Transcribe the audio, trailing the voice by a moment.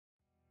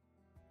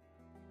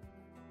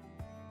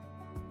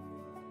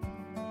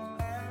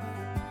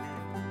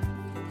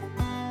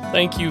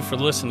Thank you for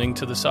listening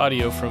to this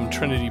audio from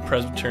Trinity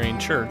Presbyterian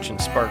Church in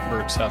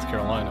Spartanburg, South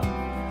Carolina.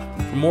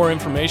 For more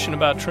information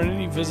about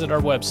Trinity, visit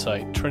our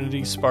website,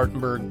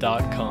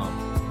 trinityspartanburg.com.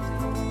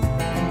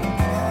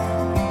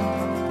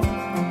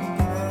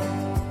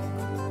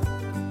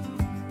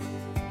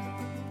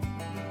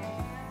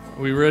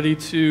 Are we ready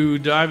to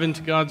dive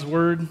into God's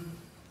Word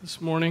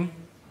this morning?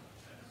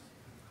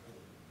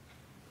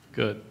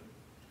 Good.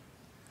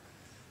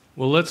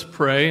 Well, let's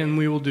pray, and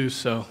we will do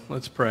so.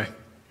 Let's pray.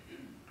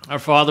 Our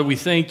Father, we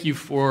thank you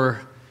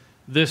for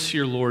this,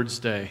 your Lord's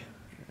Day.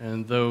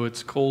 And though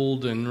it's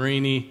cold and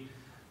rainy,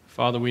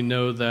 Father, we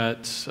know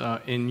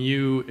that in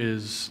you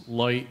is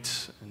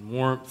light and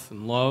warmth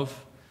and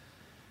love.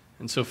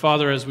 And so,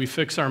 Father, as we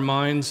fix our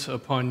minds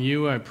upon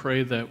you, I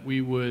pray that we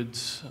would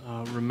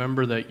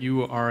remember that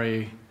you are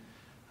a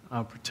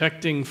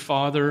protecting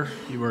Father.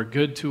 You are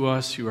good to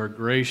us. You are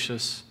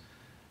gracious.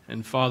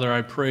 And, Father,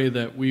 I pray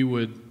that we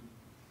would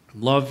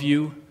love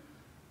you,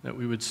 that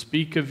we would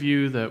speak of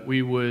you, that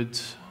we would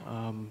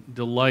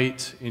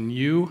delight in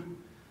you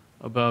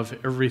above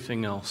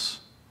everything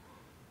else.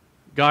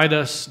 Guide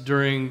us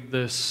during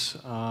this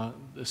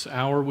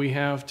hour we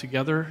have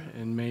together,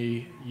 and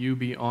may you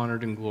be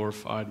honored and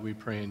glorified, we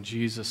pray in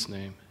Jesus'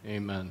 name.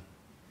 Amen.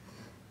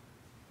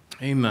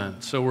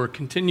 Amen. So we're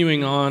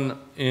continuing on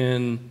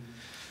in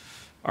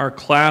our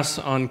class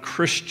on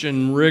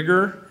Christian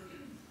rigor.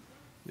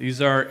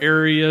 These are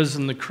areas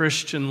in the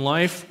Christian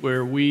life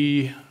where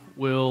we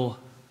will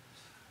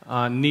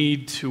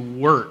need to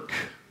work.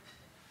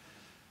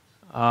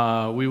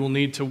 We will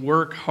need to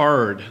work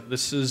hard.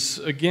 This is,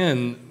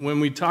 again,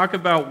 when we talk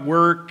about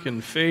work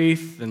and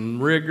faith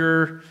and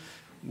rigor,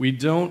 we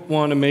don't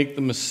want to make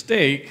the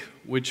mistake,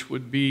 which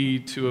would be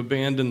to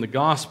abandon the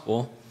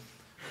gospel.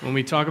 When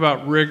we talk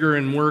about rigor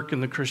and work in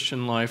the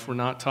Christian life, we're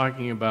not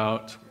talking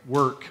about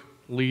work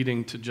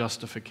leading to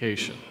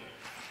justification.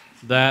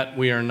 That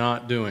we are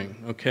not doing,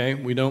 okay?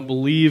 We don't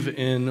believe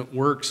in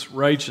works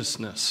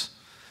righteousness.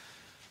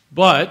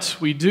 But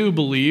we do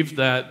believe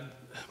that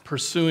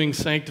pursuing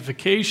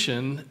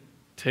sanctification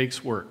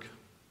takes work.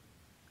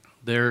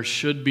 There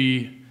should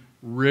be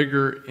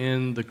rigor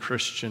in the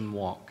Christian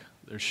walk.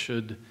 There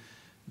should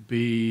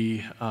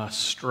be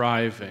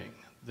striving.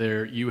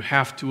 You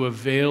have to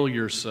avail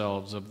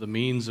yourselves of the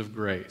means of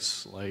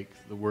grace, like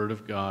the Word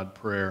of God,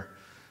 prayer,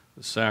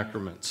 the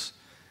sacraments.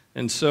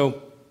 And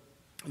so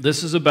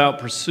this is about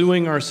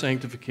pursuing our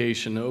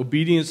sanctification,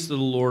 obedience to the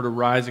Lord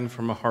arising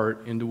from a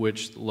heart into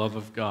which the love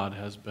of God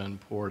has been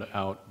poured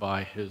out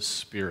by His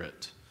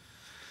Spirit.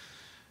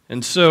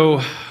 And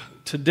so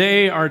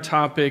today our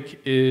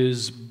topic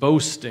is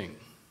boasting.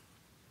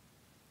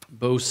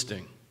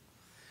 Boasting.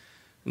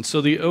 And so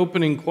the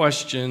opening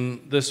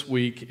question this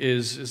week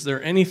is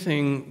there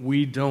anything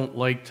we don't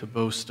like to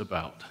boast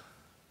about?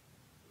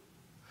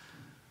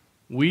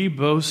 We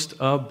boast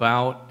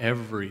about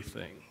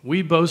everything.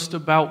 We boast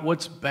about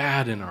what's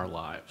bad in our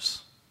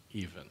lives,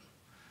 even.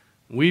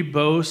 We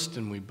boast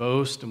and we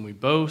boast and we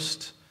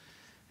boast,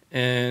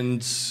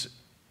 and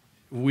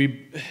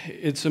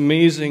it's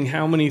amazing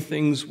how many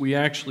things we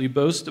actually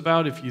boast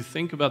about. If you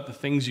think about the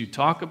things you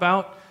talk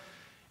about,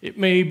 it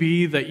may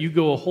be that you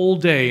go a whole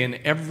day and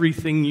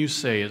everything you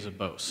say is a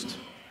boast.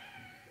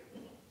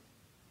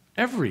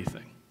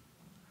 Everything.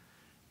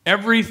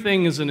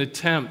 Everything is an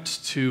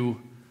attempt to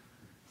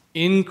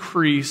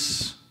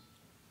increase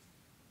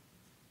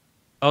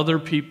other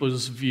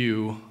people's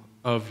view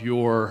of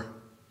your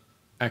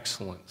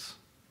excellence,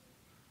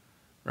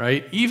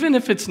 right? Even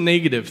if it's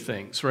negative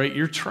things, right?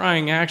 You're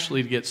trying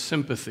actually to get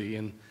sympathy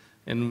and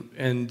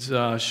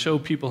show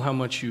people how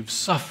much you've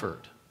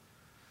suffered,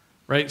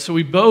 right? So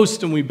we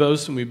boast and we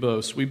boast and we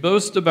boast. We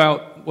boast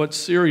about what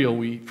cereal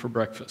we eat for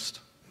breakfast.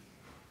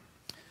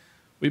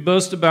 We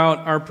boast about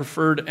our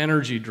preferred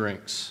energy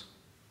drinks,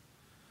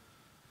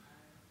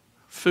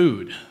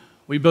 food.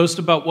 We boast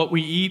about what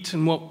we eat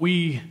and what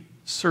we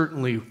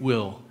certainly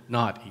will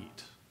not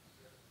eat,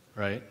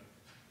 right?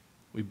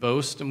 We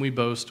boast and we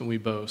boast and we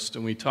boast,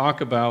 and we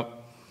talk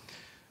about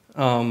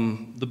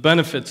the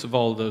benefits of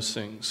all of those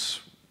things.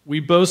 We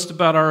boast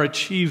about our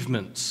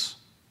achievements.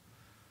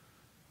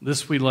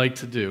 This we like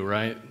to do,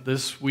 right?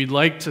 We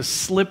like to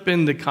slip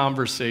into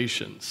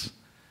conversations.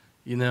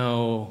 You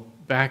know,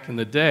 back in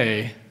the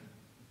day,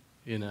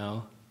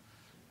 I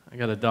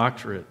got a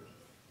doctorate.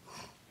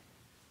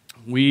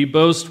 We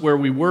boast where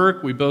we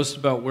work. We boast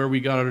about where we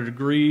got our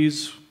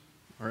degrees,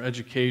 our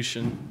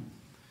education.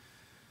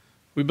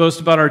 We boast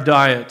about our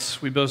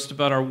diets. We boast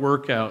about our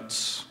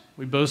workouts.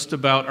 We boast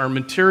about our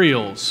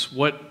materials,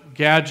 what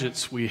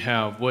gadgets we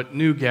have, what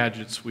new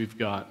gadgets we've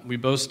got. We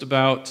boast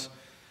about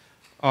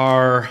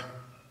our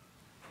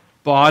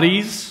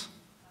bodies.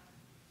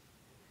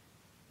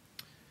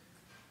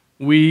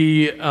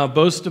 We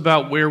boast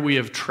about where we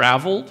have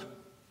traveled.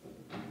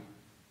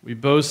 We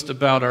boast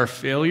about our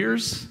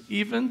failures,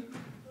 even,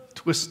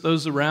 twist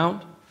those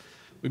around.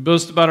 We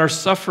boast about our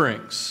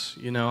sufferings.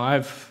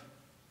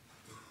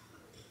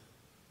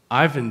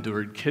 I've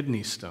endured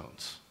kidney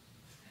stones.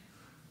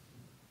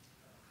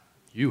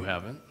 You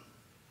haven't.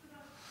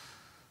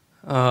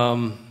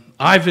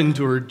 I've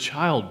endured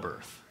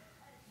childbirth.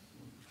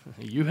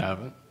 You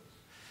haven't.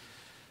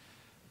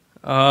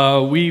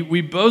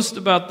 We boast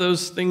about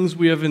those things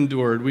we have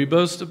endured. We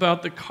boast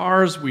about the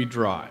cars we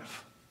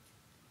drive.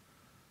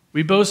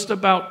 We boast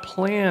about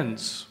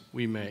plans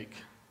we make.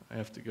 I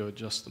have to go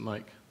adjust the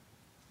mic.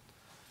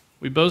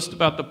 We boast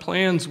about the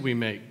plans we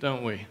make,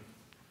 don't we?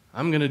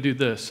 I'm going to do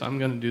this. I'm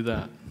going to do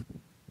that.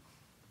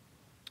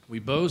 We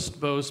boast,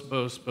 boast,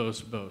 boast,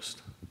 boast,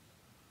 boast.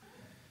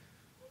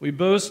 We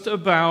boast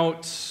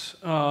about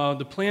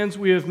the plans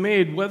we have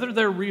made, whether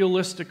they're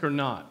realistic or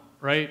not,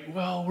 right?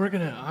 Well,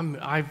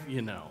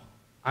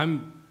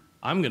 I'm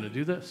going to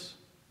do this.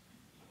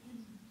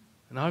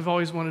 And I've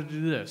always wanted to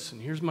do this, and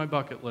here's my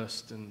bucket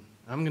list, and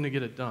I'm going to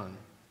get it done.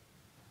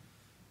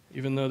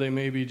 Even though they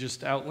may be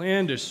just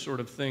outlandish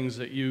sort of things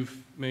that you've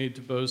made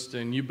to boast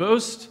in.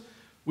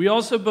 We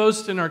also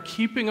boast in our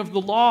keeping of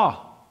the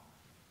law,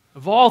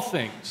 of all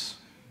things.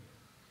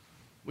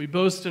 We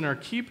boast in our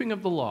keeping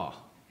of the law.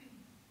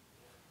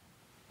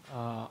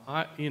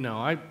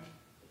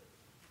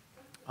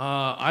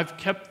 I've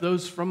kept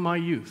those from my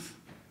youth,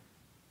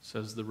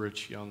 says the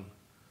rich young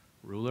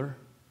ruler.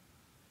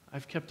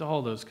 I've kept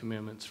all those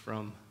commandments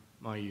from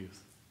my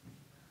youth.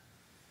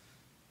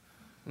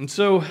 And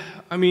so,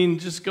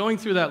 just going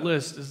through that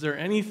list, is there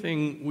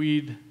anything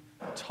we'd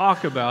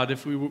talk about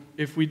if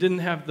we didn't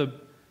have the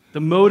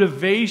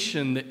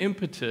motivation, the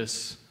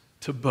impetus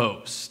to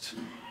boast?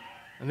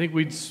 I think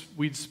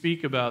we'd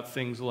speak about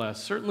things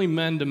less. Certainly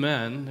men to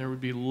men, there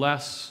would be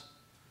less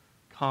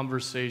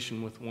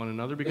conversation with one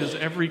another because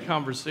every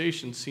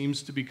conversation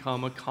seems to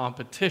become a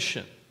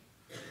competition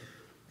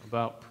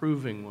about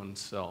proving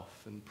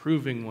oneself and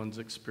proving one's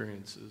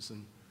experiences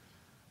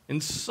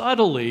and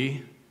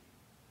subtly,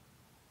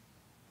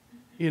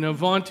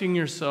 vaunting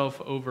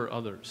yourself over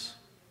others.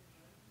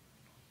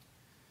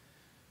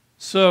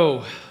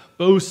 So,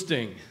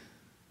 boasting.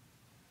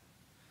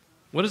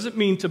 What does it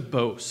mean to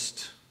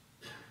boast?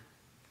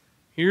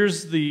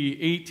 Here's the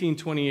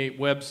 1828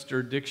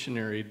 Webster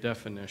Dictionary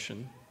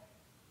definition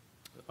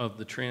of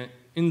the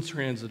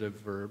intransitive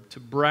verb: to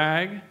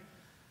brag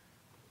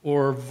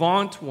or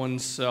vaunt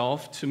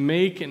oneself, to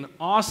make an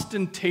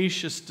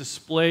ostentatious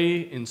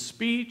display in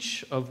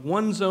speech of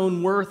one's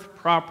own worth,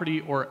 property,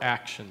 or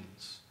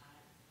actions.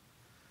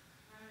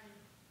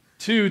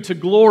 2, to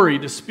glory,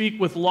 to speak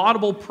with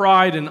laudable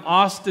pride and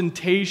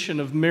ostentation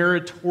of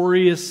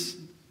meritorious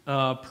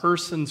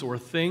persons or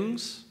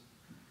things.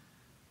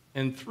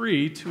 And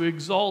 3, to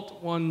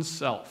exalt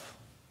oneself.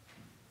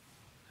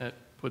 That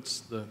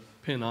puts the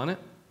pin on it.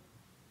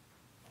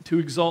 To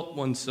exalt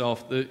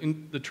oneself.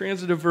 The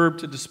transitive verb,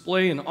 to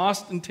display an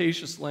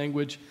ostentatious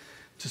language,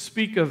 to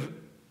speak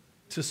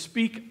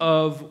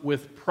of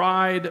with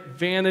pride,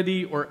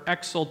 vanity, or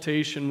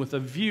exaltation with a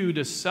view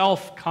to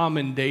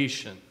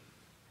self-commendation.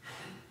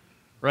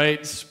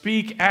 Right?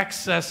 Speak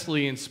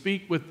excessively and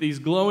speak with these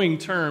glowing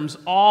terms,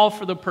 all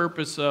for the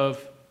purpose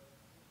of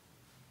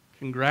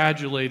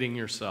congratulating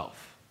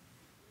yourself,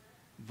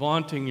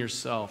 vaunting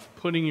yourself,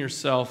 putting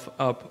yourself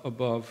up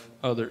above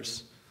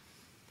others.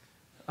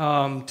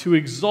 To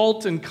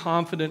exult in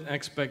confident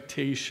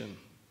expectation,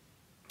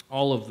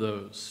 all of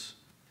those.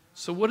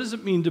 So what does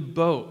it mean to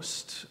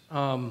boast?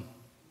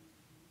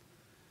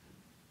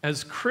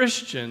 As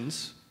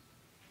Christians,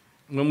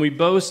 when we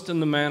boast in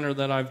the manner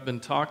that I've been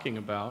talking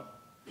about,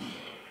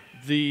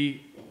 I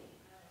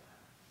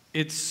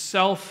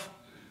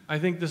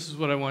think this is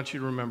what I want you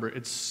to remember.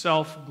 It's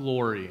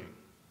self-glorying,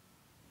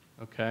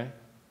 okay?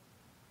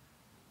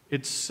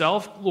 It's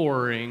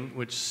self-glorying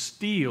which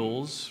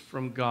steals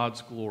from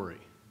God's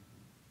glory.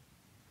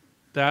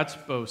 That's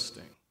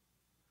boasting.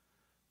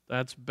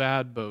 That's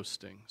bad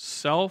boasting.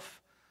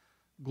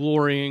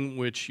 Self-glorying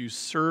which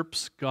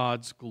usurps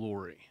God's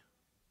glory.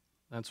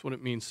 That's what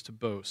it means to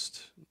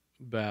boast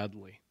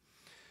badly.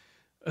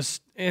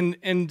 And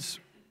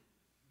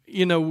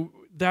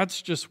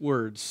that's just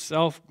words,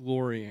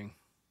 self-glorying.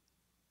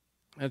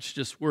 That's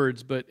just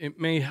words, but it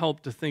may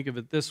help to think of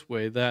it this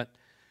way, that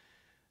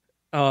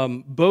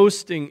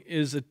boasting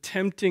is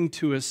attempting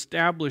to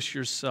establish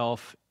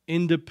yourself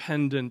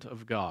independent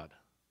of God.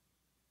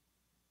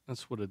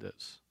 That's what it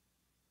is.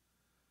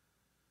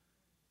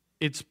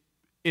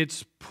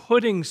 It's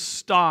putting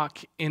stock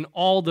in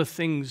all the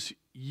things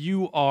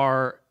you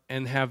are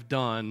and have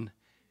done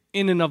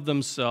in and of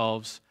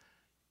themselves,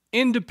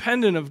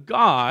 independent of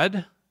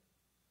God,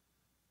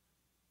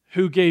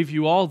 who gave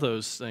you all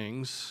those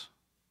things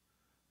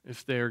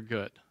if they're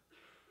good,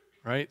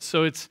 right?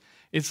 So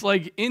it's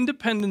like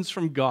independence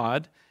from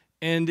God,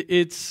 and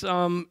it's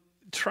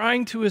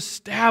trying to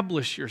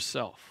establish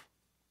yourself.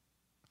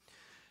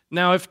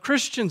 Now, if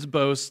Christians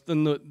boast,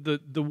 then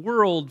the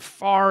world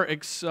far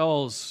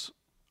excels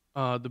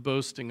the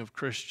boasting of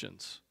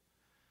Christians,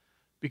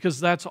 because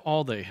that's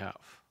all they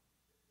have.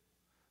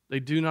 They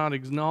do not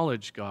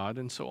acknowledge God,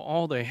 and so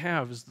all they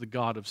have is the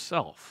God of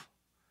self.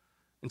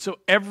 And so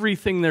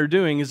everything they're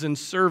doing is in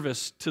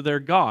service to their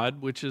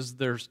God, which is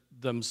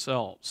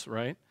themselves,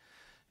 right?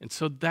 And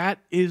so that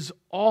is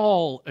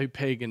all a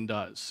pagan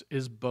does,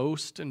 is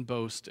boast and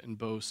boast and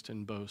boast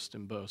and boast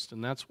and boast.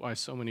 And that's why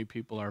so many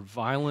people are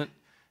violent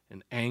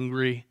and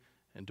angry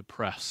and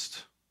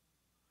depressed.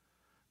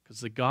 Because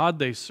the God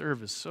they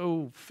serve is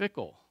so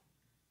fickle.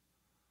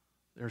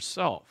 Their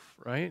self,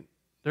 right?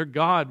 Their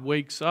God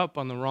wakes up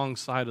on the wrong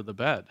side of the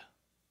bed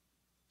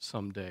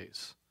some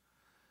days.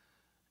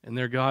 And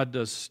their God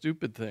does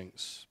stupid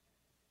things.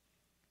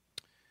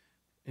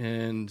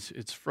 And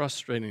it's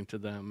frustrating to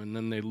them, and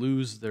then they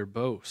lose their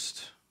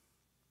boast.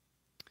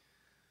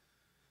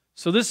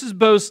 So this is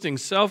boasting,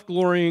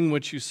 self-glorying,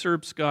 which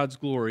usurps God's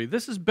glory.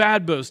 This is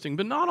bad boasting,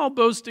 but not all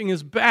boasting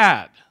is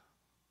bad,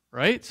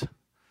 right?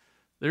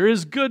 There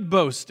is good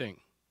boasting.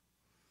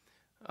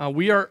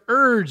 We are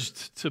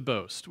urged to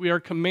boast. We are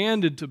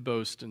commanded to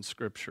boast in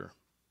Scripture.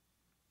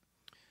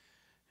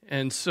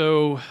 And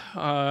so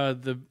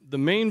the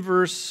main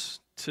verse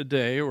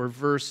today, or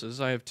verses,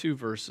 I have two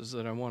verses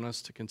that I want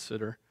us to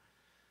consider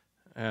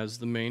as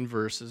the main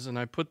verses, and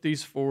I put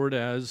these forward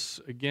as,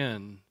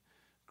 again,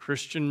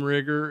 Christian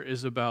rigor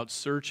is about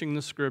searching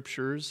the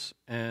Scriptures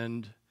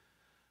and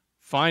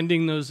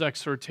finding those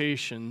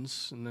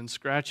exhortations and then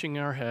scratching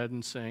our head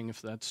and saying,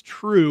 if that's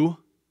true,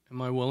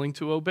 am I willing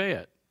to obey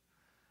it?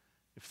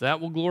 If that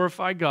will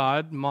glorify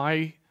God,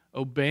 my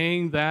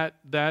obeying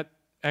that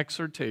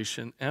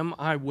exhortation, am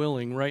I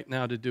willing right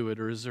now to do it,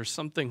 or is there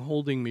something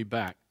holding me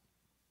back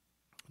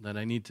that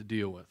I need to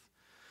deal with?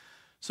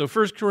 So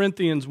 1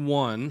 Corinthians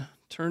 1,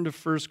 turn to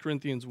 1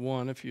 Corinthians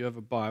 1 if you have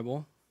a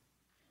Bible,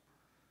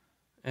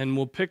 and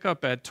we'll pick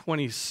up at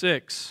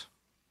 26.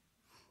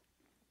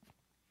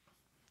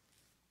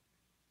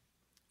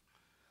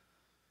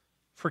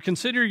 For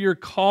consider your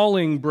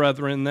calling,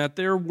 brethren, that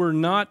there were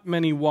not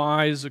many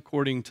wise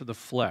according to the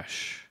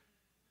flesh,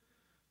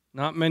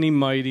 not many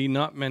mighty,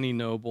 not many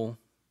noble.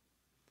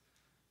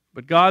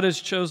 But God has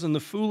chosen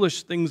the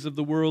foolish things of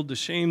the world to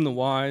shame the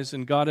wise,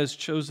 and God has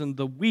chosen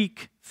the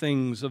weak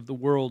things of the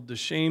world to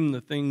shame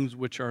the things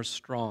which are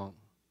strong.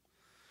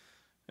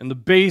 And the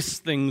base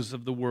things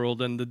of the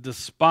world and the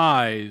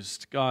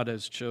despised God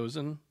has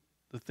chosen,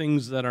 the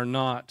things that are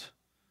not,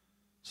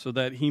 so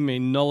that he may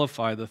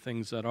nullify the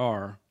things that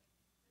are,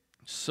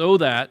 so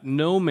that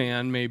no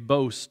man may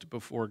boast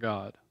before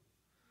God.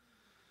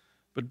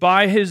 But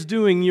by his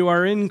doing you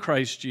are in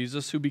Christ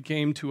Jesus, who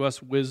became to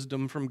us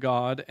wisdom from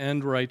God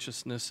and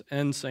righteousness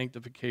and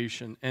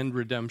sanctification and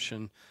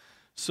redemption,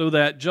 so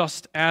that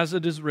just as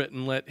it is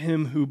written, let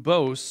him who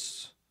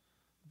boasts,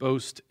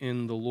 boast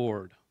in the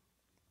Lord.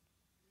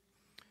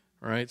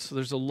 All right, so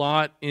there's a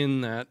lot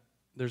in that.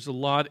 There's a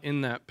lot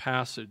in that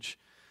passage.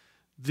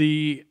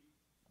 The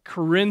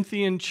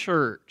Corinthian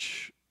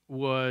church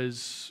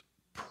was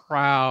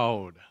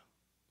proud.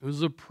 It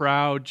was a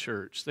proud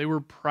church. They were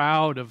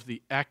proud of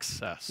the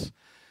excess.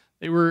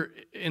 They were,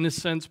 in a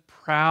sense,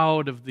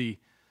 proud of the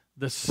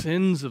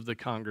sins of the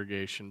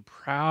congregation,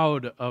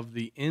 proud of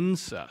the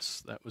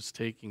incest that was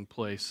taking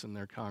place in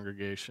their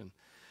congregation.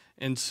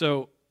 And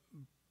so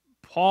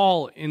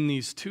Paul, in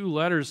these two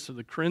letters to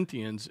the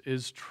Corinthians,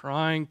 is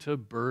trying to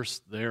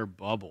burst their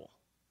bubble.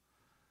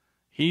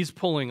 He's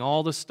pulling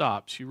all the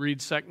stops. You read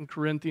 2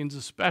 Corinthians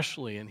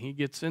especially, and he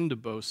gets into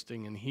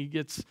boasting, and he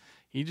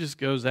just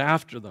goes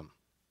after them.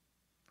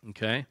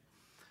 Okay?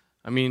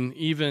 I mean,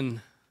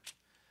 even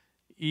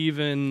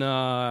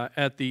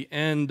at the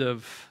end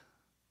of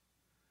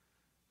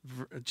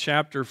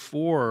chapter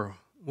 4,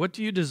 what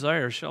do you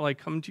desire? Shall I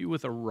come to you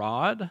with a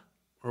rod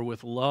or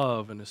with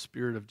love and a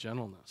spirit of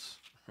gentleness?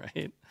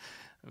 Right?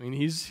 I mean,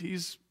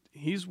 he's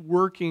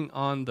working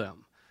on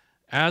them,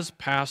 as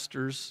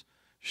pastors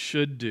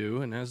should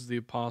do, and as the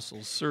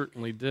apostles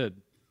certainly did.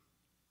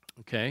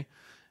 Okay?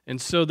 And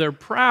so they're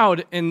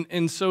proud,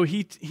 and so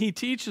he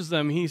teaches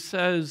them, he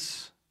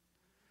says,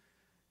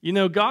 you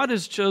know, God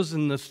has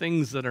chosen the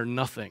things that are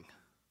nothing.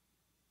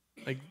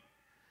 Like,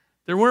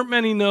 there weren't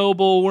many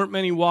noble, weren't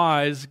many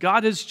wise.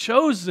 God has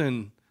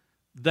chosen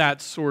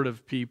that sort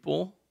of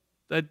people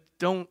that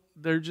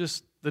they're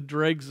just the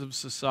dregs of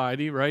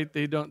society, right?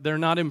 They're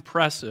not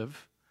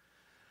impressive.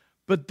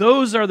 But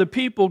those are the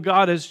people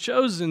God has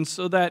chosen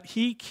so that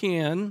he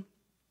can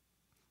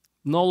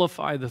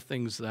nullify the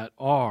things that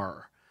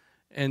are,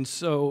 and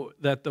so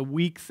that the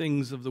weak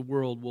things of the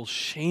world will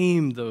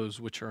shame those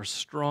which are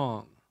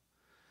strong,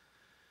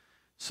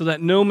 so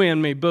that no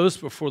man may boast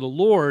before the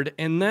Lord.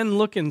 And then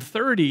look in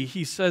 30,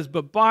 he says,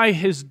 but by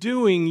his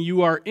doing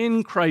you are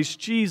in Christ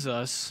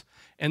Jesus.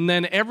 And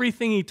then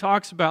everything he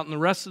talks about in the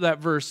rest of that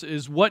verse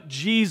is what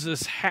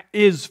Jesus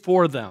is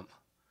for them.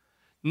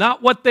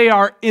 Not what they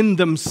are in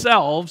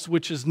themselves,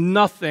 which is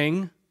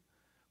nothing,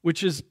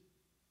 which is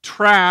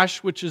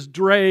trash, which is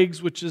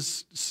dregs, which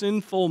is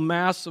sinful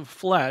mass of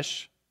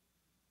flesh,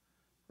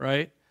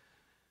 right?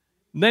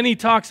 And then he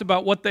talks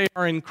about what they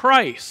are in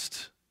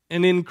Christ.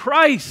 And in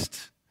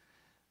Christ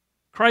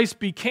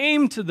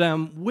became to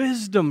them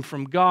wisdom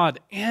from God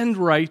and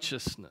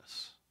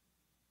righteousness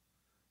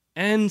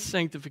and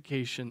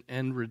sanctification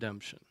and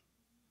redemption.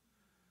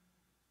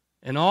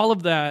 And all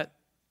of that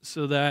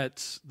so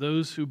that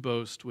those who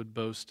boast would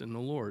boast in the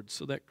Lord,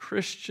 so that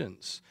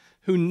Christians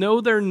who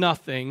know they're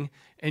nothing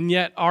and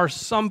yet are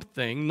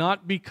something,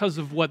 not because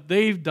of what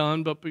they've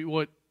done,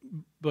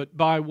 but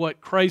by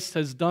what Christ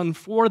has done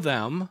for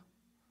them,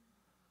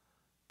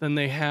 then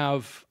they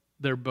have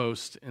their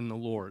boast in the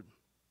Lord.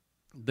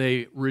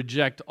 They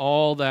reject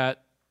all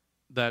that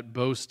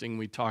boasting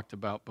we talked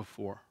about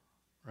before,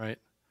 right?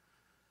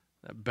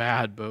 That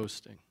bad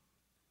boasting.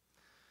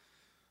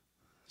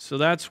 So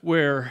that's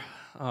where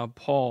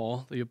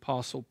Paul, the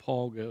Apostle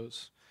Paul,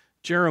 goes.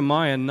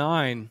 Jeremiah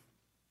 9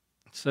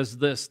 says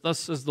this, "Thus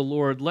says the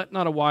Lord, let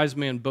not a wise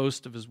man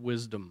boast of his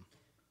wisdom,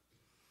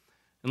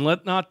 and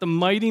let not the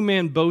mighty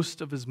man boast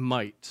of his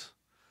might.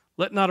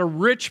 Let not a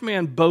rich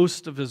man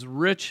boast of his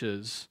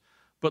riches,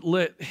 but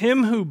let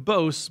him who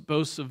boasts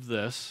boast of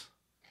this."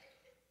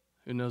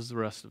 Who knows the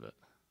rest of it?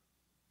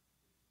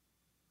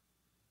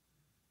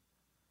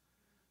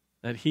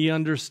 That he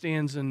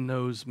understands and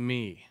knows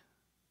me,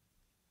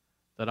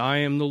 that I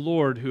am the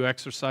Lord who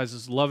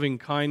exercises loving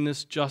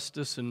kindness,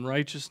 justice, and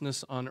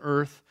righteousness on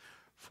earth,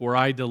 for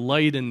I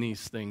delight in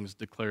these things,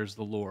 declares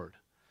the Lord.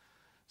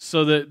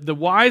 So that the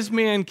wise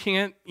man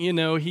can't,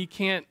 he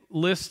can't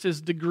list his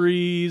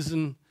degrees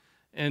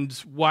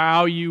and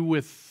wow you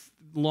with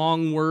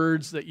long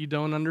words that you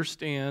don't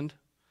understand,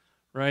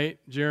 right?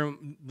 The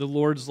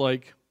Lord's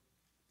like,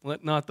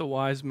 let not the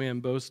wise man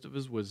boast of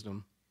his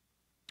wisdom,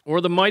 or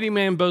the mighty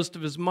man boast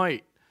of his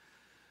might.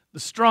 The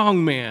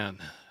strong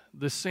man,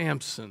 the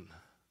Samson,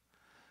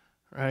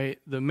 right?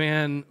 The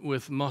man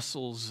with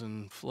muscles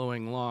and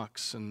flowing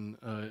locks and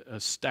a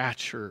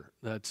stature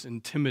that's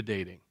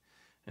intimidating,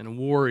 and a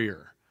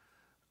warrior.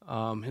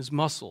 His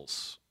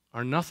muscles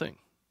are nothing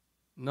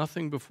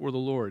before the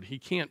Lord. He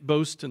can't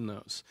boast in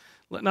those.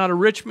 Let not a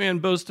rich man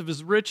boast of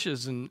his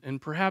riches,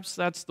 and perhaps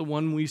that's the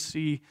one we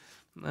see.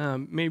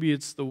 Maybe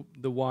it's the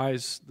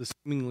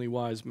seemingly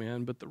wise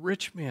man, but the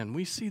rich man,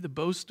 we see the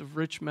boast of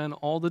rich men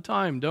all the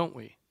time, don't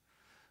we?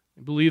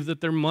 They believe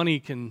that their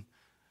money can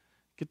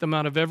get them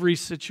out of every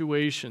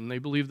situation. They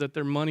believe that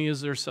their money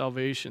is their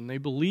salvation. They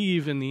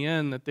believe in the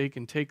end that they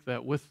can take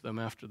that with them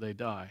after they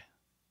die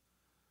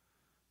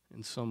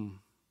in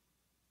some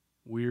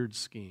weird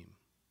scheme.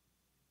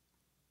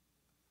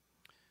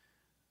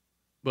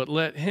 But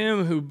let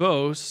him who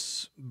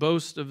boasts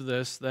boast of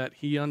this, that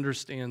he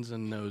understands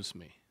and knows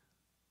me.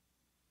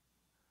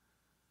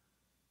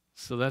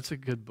 So that's a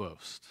good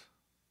boast.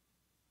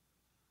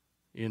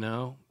 You're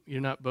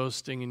not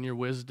boasting in your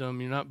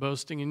wisdom. You're not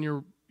boasting in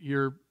your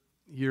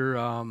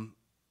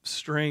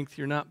strength.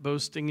 You're not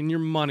boasting in your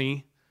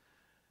money.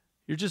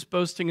 You're just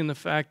boasting in the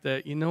fact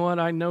that, you know what,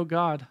 I know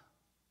God.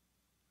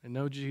 I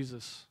know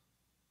Jesus.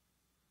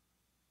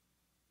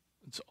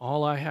 It's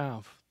all I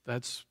have.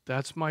 That's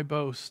my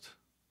boast.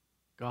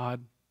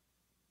 God.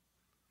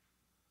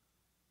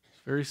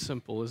 It's very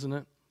simple, isn't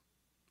it?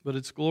 But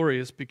it's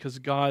glorious because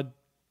God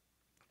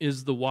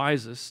is the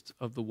wisest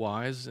of the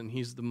wise, and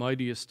he's the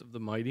mightiest of the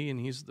mighty, and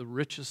he's the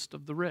richest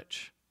of the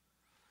rich.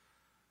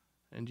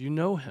 And you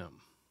know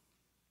him.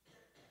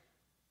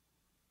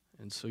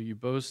 And so you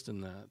boast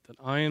in that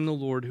I am the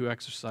Lord who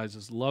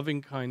exercises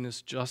loving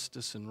kindness,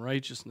 justice, and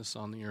righteousness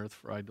on the earth,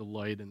 for I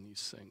delight in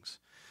these things.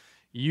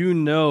 You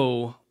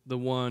know the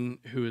one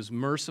who is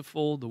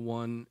merciful, the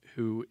one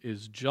who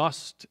is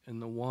just,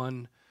 and the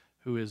one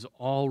who is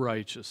all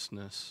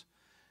righteousness,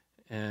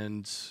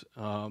 and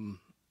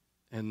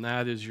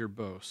that is your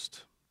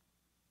boast.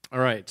 All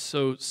right,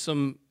 so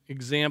some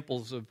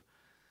examples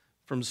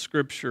from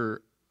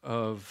Scripture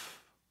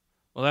of,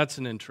 well, that's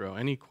an intro.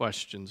 Any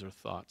questions or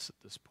thoughts at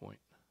this point?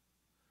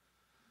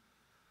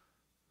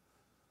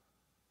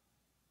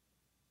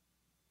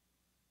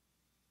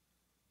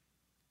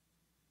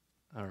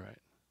 All right.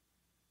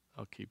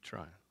 I'll keep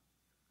trying.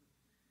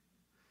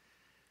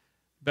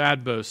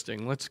 Bad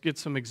boasting. Let's get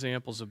some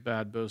examples of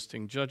bad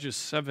boasting. Judges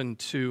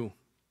 7:2.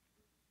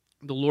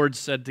 The Lord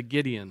said to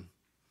Gideon,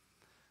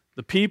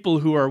 "The people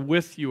who are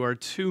with you are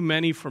too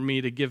many for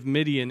me to give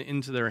Midian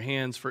into their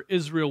hands, for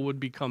Israel would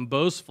become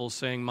boastful,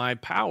 saying, 'My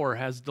power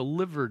has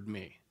delivered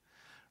me.'"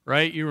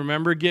 Right? You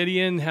remember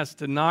Gideon has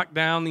to knock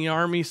down the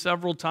army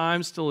several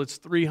times till it's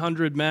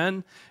 300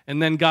 men,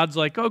 and then God's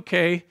like,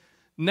 "Okay,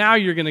 now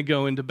you're going to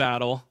go into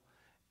battle,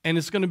 and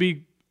it's going to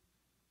be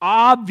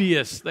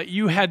obvious that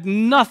you had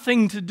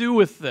nothing to do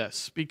with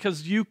this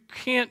because you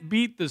can't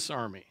beat this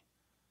army."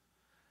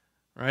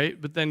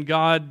 Right? But then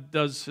God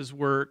does his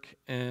work,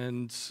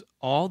 and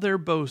all their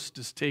boast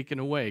is taken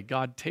away.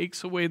 God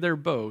takes away their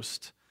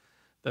boast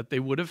that they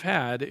would have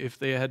had if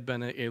they had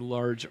been a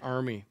large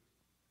army.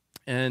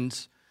 And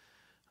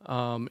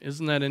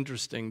isn't that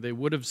interesting? They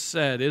would have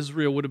said,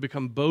 Israel would have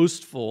become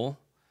boastful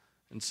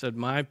and said,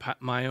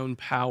 my own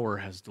power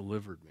has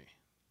delivered me.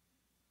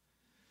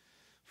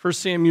 1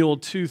 Samuel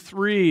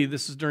 2:3,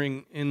 this is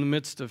in the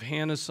midst of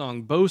Hannah's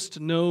song, "Boast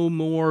no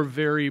more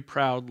very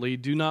proudly.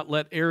 Do not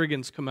let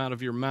arrogance come out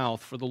of your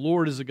mouth, for the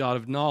Lord is a God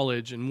of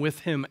knowledge, and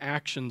with him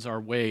actions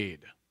are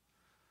weighed."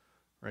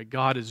 Right?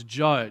 God is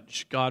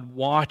judge. God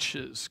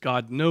watches.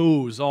 God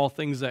knows all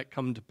things that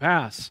come to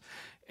pass.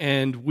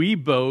 And we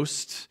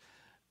boast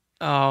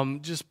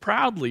just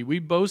proudly. We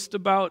boast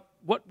about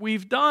what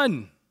we've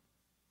done.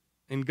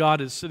 And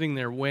God is sitting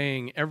there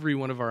weighing every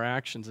one of our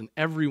actions and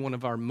every one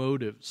of our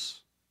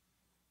motives.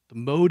 The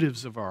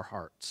motives of our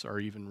hearts are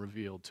even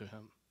revealed to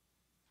him.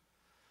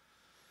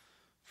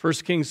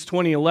 1 Kings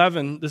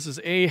 20:11, this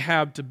is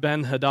Ahab to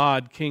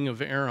Ben-Hadad, king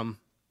of Aram.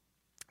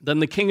 Then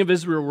the king of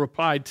Israel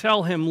replied,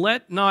 "Tell him,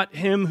 let not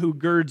him who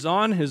girds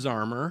on his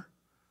armor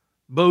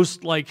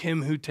boast like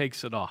him who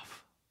takes it off."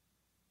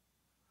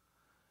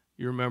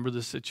 You remember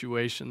the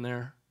situation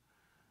there,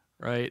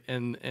 right?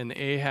 And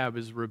Ahab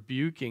is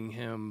rebuking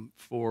him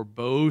for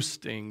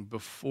boasting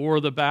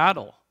before the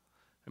battle.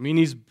 I mean,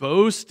 he's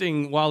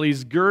boasting while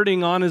he's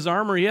girding on his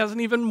armor. He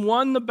hasn't even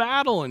won the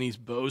battle, and he's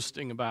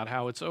boasting about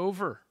how it's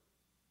over.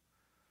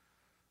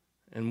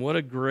 And what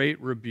a great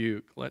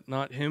rebuke. Let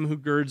not him who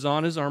girds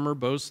on his armor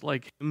boast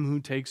like him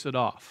who takes it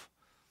off.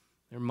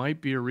 There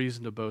might be a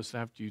reason to boast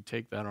after you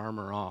take that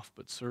armor off,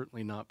 but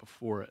certainly not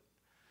before it.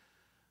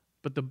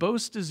 But the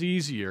boast is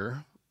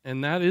easier,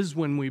 and that is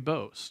when we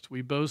boast.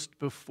 We boast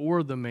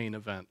before the main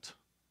event,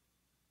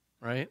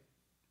 right?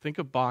 Think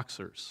of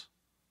boxers.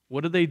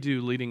 What do they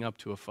do leading up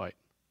to a fight?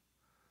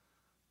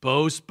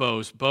 Boast,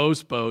 boast,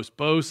 boast, boast,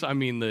 boast. I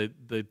mean,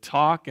 the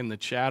talk and the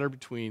chatter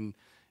between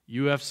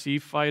UFC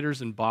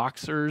fighters and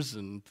boxers,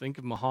 and think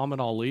of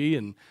Muhammad Ali,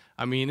 and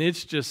I mean,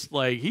 it's just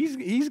like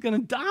he's going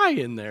to die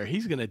in there.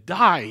 He's going to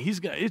die.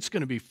 It's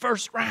going to be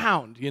first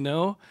round, you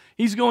know?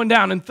 He's going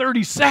down in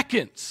 30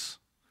 seconds.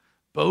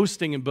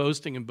 Boasting and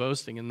boasting and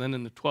boasting, and then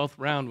in the 12th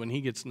round when he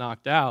gets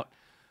knocked out,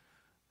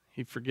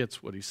 he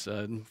forgets what he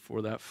said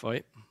before that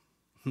fight.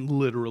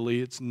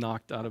 Literally, it's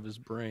knocked out of his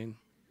brain.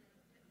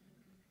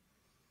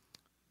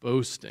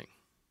 Boasting.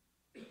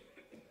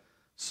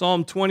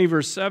 Psalm 20,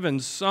 verse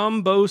 7,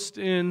 some boast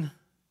in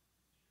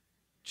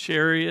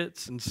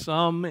chariots and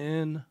some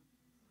in,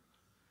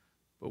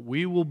 but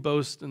we will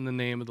boast in the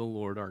name of the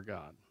Lord our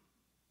God.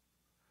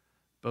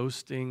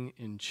 Boasting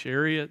in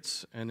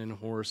chariots and in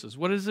horses.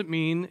 What does it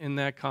mean in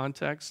that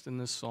context, in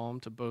this psalm,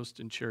 to boast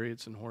in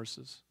chariots and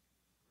horses?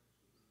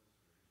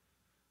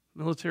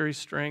 Military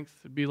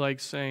strength. It'd be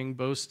like saying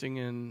boasting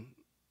in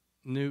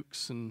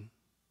nukes and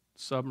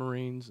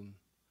submarines and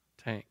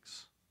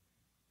tanks,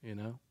 you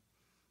know?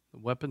 The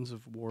weapons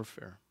of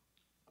warfare.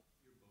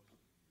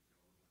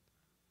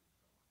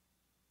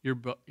 You're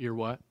what? You are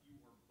boasting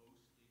of your government.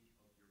 That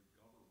is your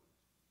armed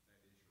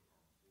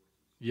forces.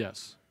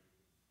 Yes.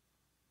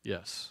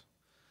 Yes.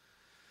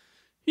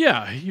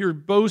 Yeah, you're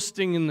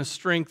boasting in the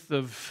strength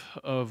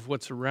of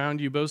what's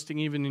around you, boasting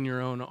even in your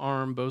own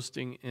arm,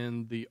 boasting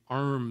in the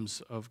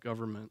arms of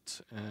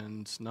government,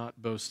 and not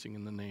boasting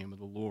in the name of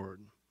the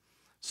Lord.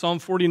 Psalm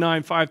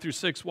 49,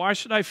 5-6, why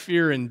should I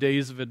fear in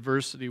days of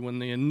adversity when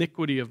the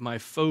iniquity of my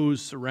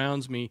foes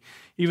surrounds me,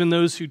 even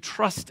those who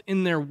trust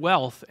in their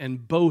wealth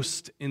and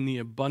boast in the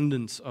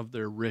abundance of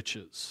their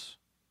riches?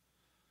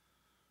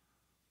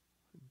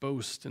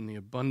 Boast in the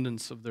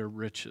abundance of their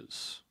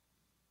riches.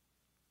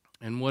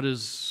 And what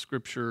does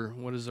Scripture,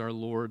 what does our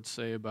Lord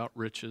say about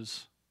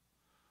riches?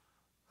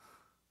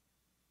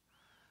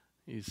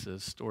 He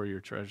says, store your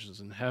treasures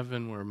in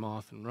heaven where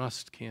moth and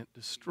rust can't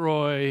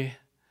destroy.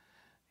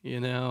 You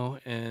know,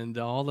 and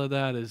all of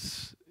that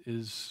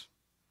is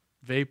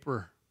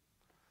vapor.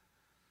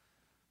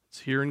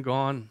 It's here and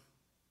gone.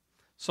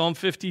 Psalm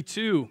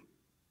 52,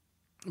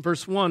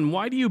 verse 1,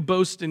 why do you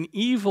boast in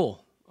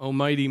evil, O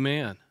mighty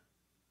man?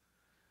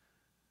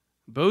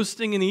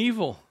 Boasting in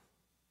evil,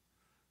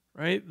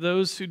 right?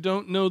 Those who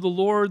don't know the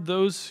Lord,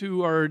 those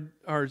who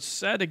are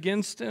set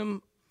against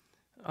him,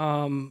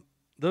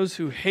 those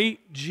who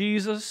hate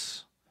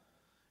Jesus.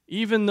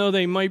 Even though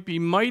they might be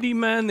mighty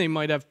men, they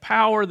might have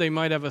power, they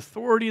might have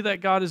authority that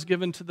God has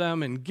given to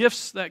them and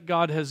gifts that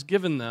God has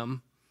given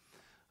them,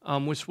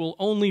 which will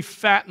only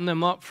fatten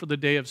them up for the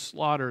day of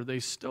slaughter,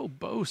 they still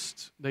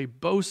boast. They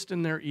boast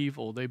in their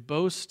evil. They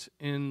boast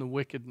in the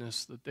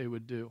wickedness that they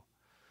would do.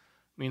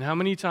 I mean, how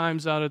many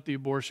times out at the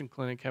abortion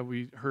clinic have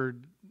we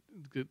heard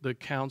the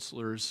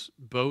counselors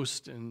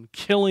boast in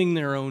killing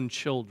their own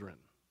children?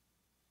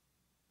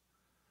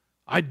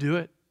 I'd do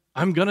it.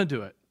 I'm going to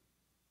do it.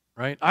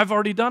 Right? I've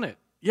already done it.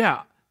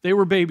 Yeah, they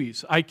were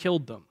babies. I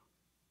killed them.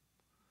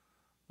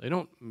 They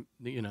don't,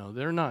 you know,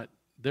 they're not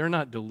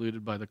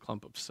deluded by the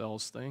clump of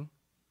cells thing.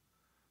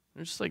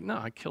 They're just like, no,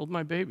 I killed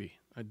my baby.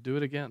 I'd do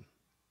it again.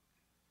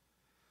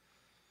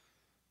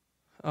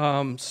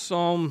 Psalm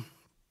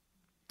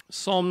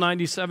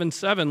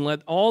 97:7,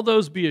 let all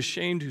those be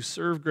ashamed who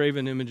serve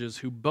graven images,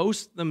 who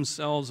boast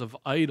themselves of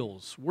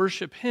idols.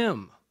 Worship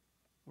him.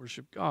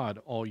 Worship God,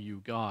 all you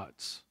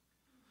gods.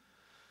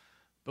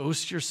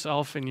 Boast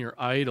yourself in your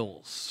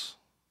idols,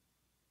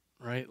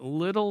 right?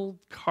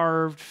 Little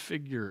carved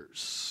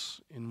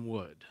figures in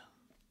wood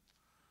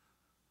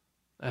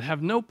that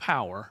have no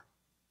power,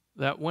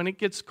 that when it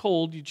gets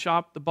cold, you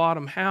chop the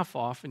bottom half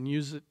off and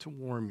use it to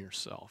warm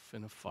yourself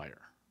in a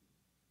fire,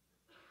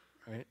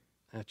 right?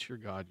 That's your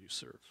God you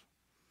serve.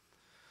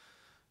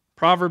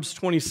 Proverbs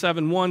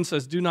 27:1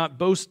 says, "Do not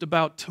boast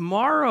about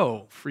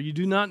tomorrow, for you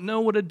do not know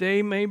what a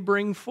day may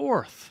bring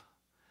forth."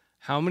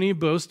 How many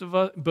boast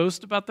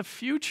about the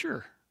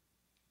future?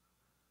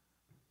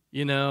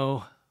 I'm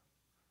going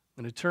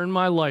to turn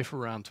my life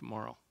around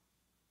tomorrow.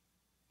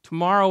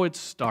 Tomorrow it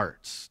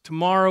starts.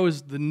 Tomorrow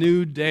is the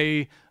new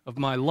day of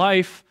my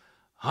life.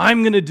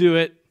 I'm going to do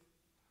it,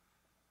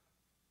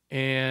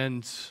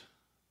 and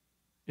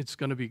it's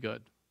going to be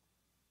good.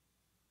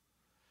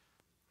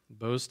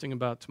 Boasting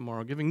about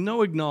tomorrow, giving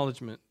no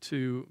acknowledgement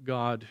to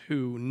God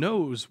who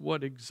knows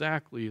what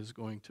exactly is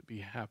going to be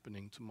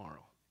happening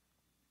tomorrow.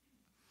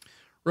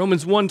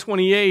 Romans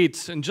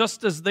 1:28, and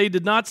just as they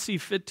did not see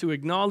fit to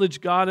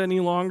acknowledge God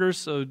any longer,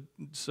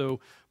 so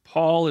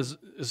Paul is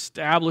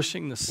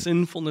establishing the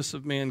sinfulness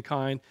of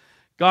mankind,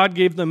 God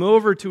gave them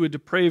over to a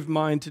depraved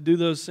mind to do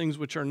those things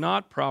which are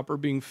not proper,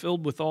 being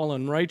filled with all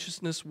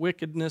unrighteousness,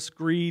 wickedness,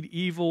 greed,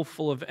 evil,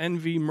 full of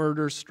envy,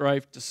 murder,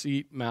 strife,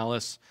 deceit,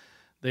 malice.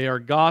 They are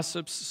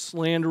gossips,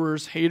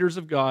 slanderers, haters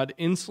of God,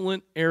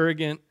 insolent,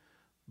 arrogant,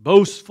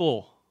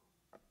 boastful,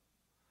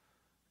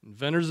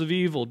 inventors of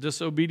evil,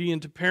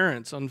 disobedient to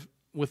parents,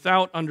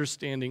 without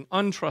understanding,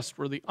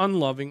 untrustworthy,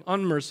 unloving,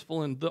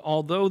 unmerciful, and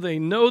although they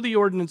know the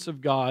ordinance of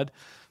God,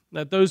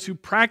 that those who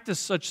practice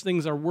such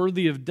things are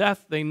worthy of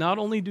death, they not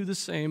only do the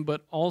same,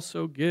 but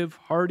also give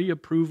hearty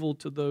approval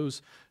to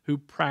those who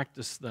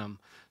practice them.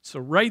 So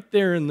right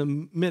there in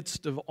the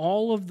midst of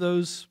all of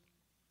those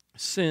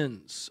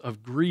sins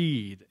of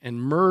greed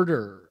and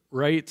murder,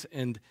 right,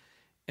 and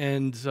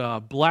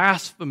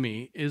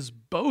blasphemy is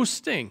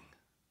boasting.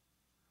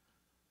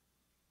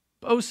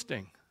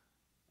 Boasting.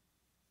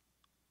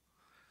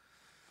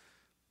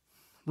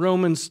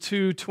 Romans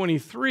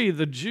 2:23,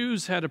 the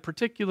Jews had a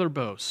particular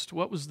boast.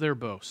 What was their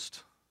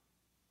boast?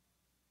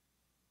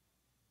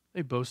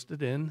 They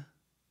boasted in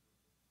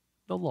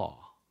the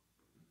law.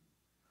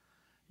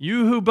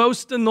 You who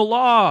boast in the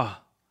law,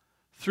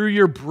 through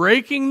your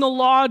breaking the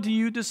law, do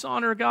you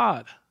dishonor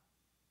God?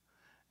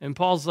 And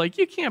Paul's like,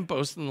 you can't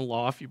boast in the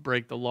law if you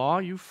break the law,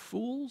 you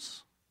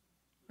fools.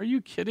 Are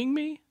you kidding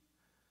me?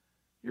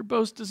 Your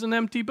boast is an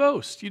empty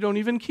boast. You don't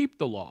even keep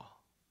the law.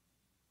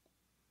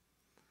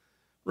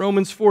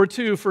 Romans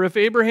 4:2, for if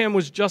Abraham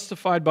was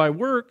justified by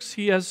works,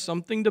 he has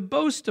something to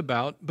boast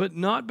about, but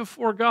not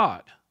before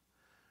God.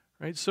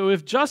 Right? So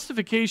if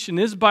justification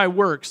is by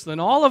works, then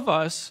all of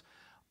us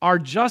are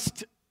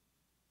just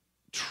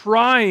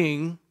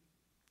trying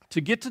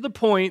to get to the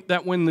point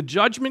that when the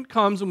judgment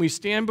comes and we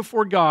stand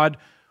before God,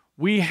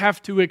 we have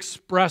to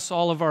express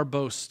all of our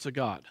boasts to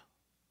God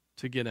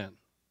to get in.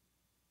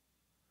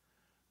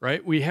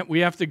 Right? We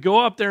have to go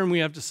up there and we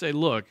have to say,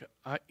 look,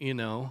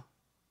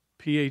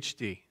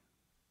 PhD,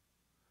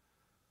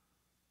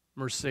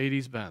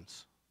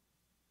 Mercedes-Benz,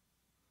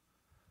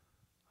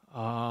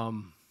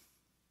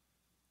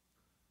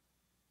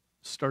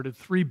 started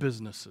 3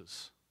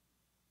 businesses,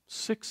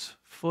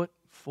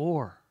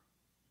 6'4".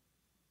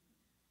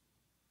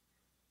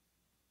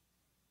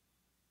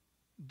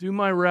 Do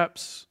my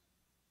reps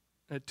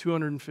at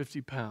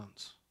 250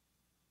 pounds.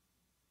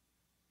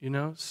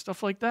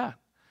 Stuff like that.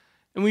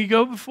 And we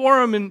go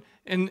before him,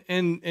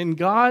 and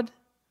God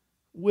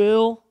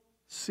will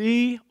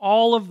see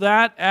all of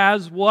that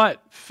as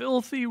what?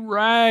 Filthy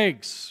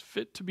rags,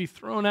 fit to be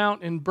thrown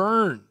out and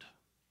burned.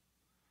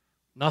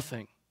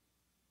 Nothing.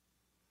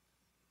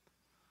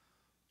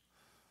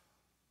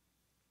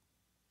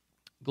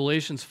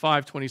 Galatians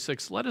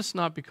 5:26, let us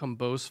not become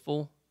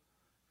boastful,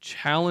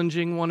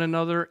 challenging one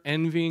another,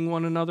 envying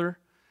one another.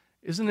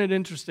 Isn't it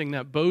interesting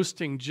that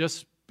boasting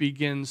just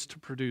begins to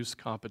produce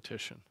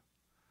competition?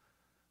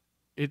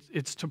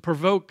 It's to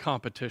provoke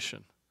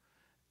competition.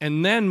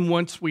 And then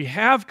once we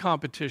have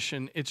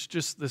competition, it's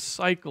just the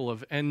cycle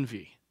of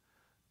envy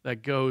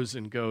that goes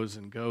and goes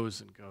and goes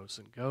and goes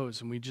and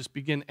goes. And we just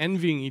begin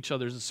envying each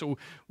other. And so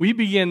we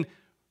begin,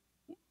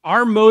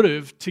 our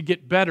motive to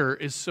get better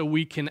is so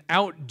we can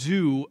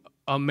outdo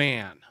a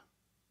man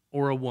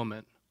or a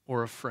woman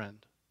or a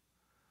friend.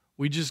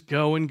 We just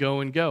go and go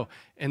and go.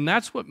 And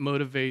that's what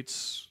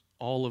motivates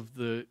all of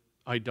the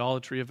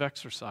idolatry of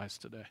exercise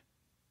today.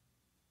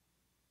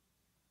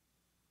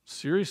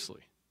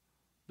 Seriously.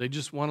 They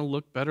just want to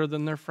look better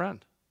than their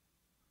friend.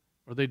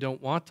 Or they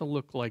don't want to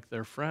look like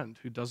their friend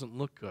who doesn't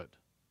look good.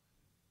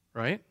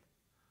 Right?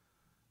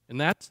 And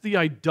that's the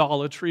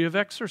idolatry of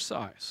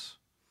exercise.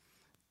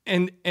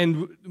 And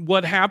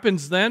what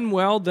happens then?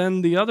 Well,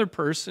 then the other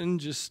person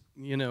just,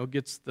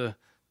 gets the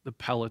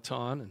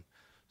Peloton and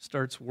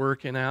starts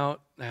working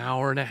out an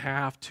hour and a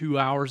half, 2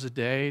 hours a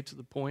day to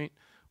the point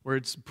where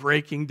it's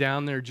breaking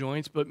down their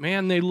joints. But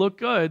man, they look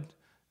good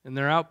and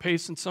they're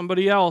outpacing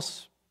somebody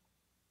else.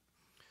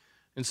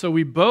 And so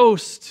we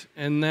boast,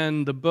 and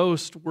then the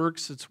boast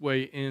works its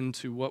way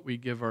into what we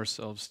give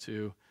ourselves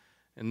to,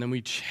 and then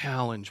we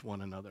challenge one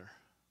another.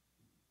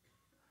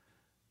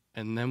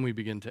 And then we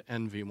begin to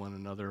envy one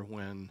another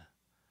when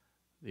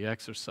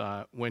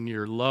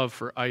your love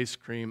for ice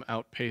cream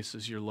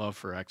outpaces your love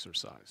for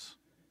exercise.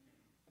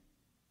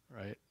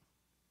 Right?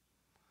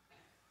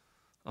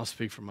 I'll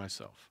speak for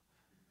myself.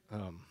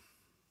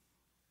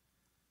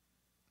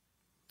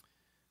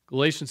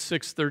 Galatians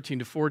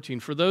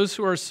 6:13-14, for those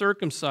who are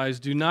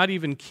circumcised do not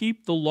even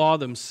keep the law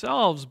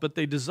themselves, but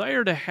they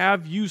desire to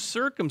have you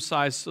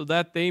circumcised so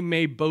that they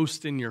may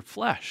boast in your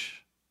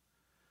flesh.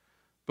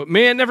 But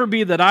may it never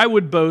be that I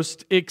would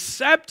boast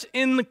except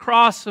in the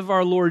cross of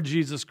our Lord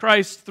Jesus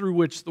Christ, through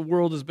which the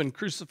world has been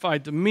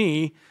crucified to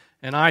me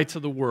and I to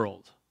the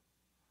world.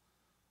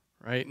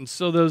 Right? And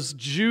so those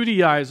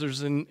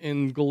Judaizers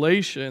in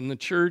Galatia, in the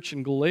church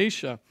in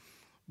Galatia,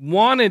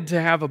 wanted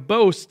to have a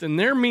boast, and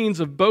their means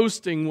of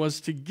boasting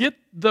was to get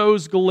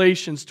those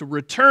Galatians to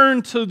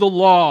return to the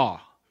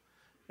law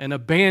and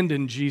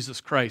abandon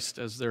Jesus Christ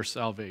as their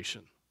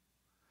salvation.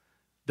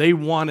 They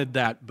wanted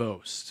that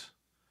boast.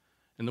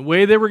 And the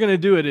way they were going to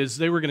do it is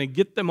they were going to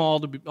get them all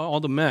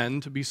the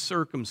men to be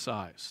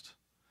circumcised.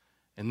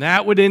 And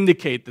that would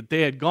indicate that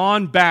they had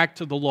gone back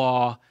to the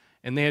law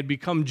and they had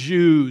become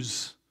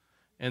Jews,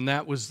 and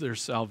that was their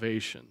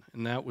salvation.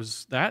 And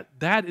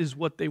that is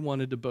what they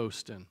wanted to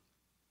boast in.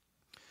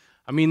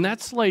 I mean,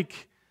 that's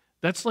like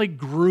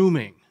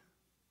grooming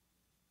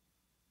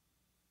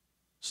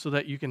so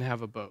that you can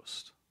have a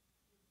boast.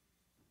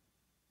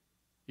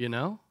 You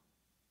know?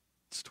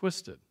 It's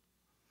twisted.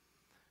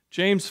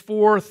 James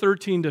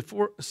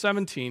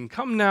 4:13-17,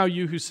 come now,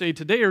 you who say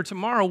today or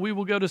tomorrow we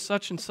will go to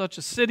such and such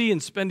a city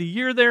and spend a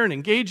year there and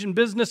engage in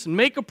business and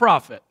make a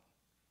profit.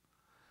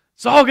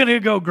 It's all going to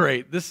go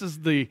great. This is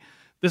the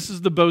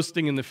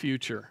boasting in the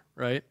future,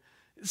 right?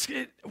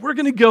 We're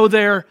going to go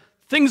there.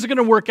 Things are going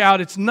to work out.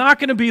 It's not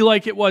going to be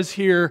like it was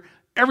here.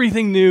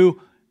 Everything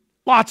new,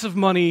 lots of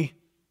money,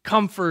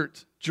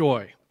 comfort,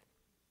 joy.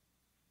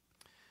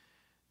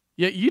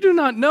 Yet you do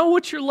not know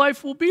what your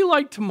life will be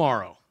like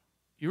tomorrow.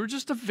 You are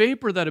just a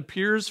vapor that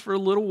appears for a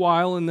little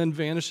while and then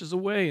vanishes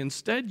away.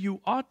 Instead, you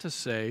ought to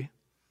say,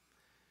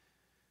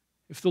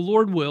 if the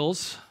Lord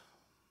wills,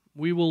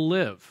 we will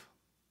live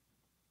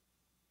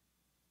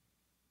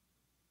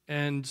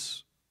and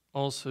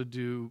also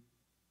do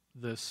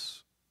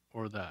this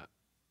or that.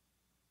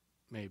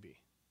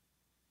 Maybe.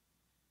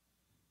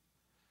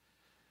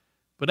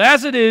 But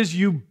as it is,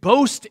 you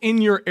boast in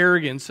your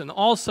arrogance, and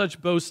all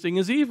such boasting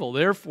is evil.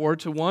 Therefore,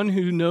 to one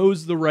who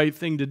knows the right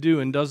thing to do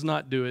and does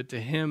not do it, to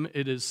him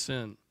it is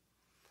sin.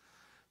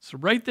 So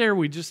right there,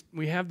 we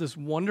have this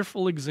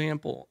wonderful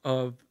example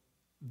of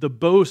the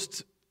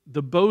boast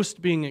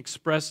being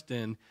expressed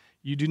in,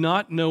 you do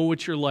not know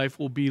what your life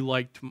will be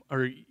like,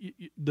 or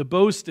the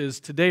boast is,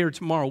 today or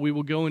tomorrow we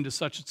will go into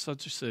such and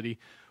such a city,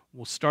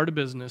 we'll start a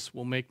business,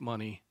 we'll make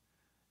money,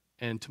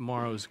 and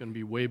tomorrow is going to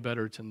be way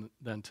better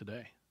than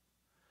today.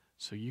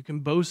 So you can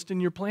boast in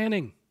your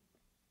planning.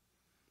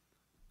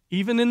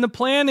 Even in the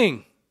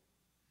planning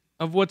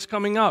of what's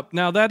coming up.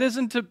 Now, that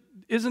isn't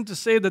to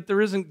say that there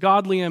isn't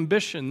godly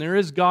ambition. There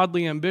is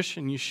godly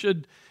ambition. You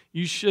should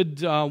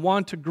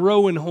want to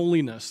grow in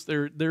holiness.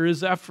 There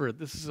is effort.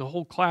 This is a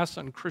whole class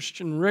on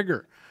Christian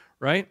rigor,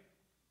 right?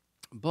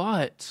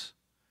 But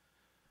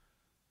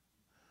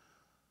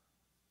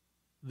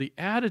the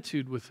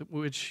attitude with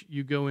which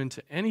you go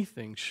into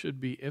anything should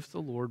be, if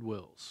the Lord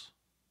wills.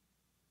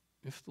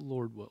 If the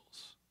Lord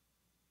wills.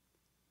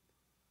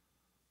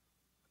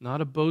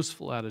 Not a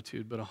boastful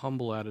attitude, but a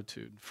humble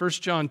attitude.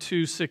 1 John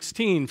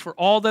 2:16, for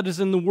all that is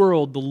in the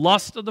world, the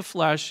lust of the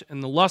flesh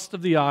and the lust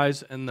of the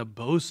eyes and the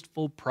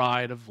boastful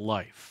pride of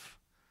life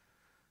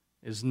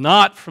is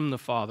not from the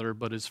Father,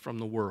 but is from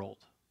the world.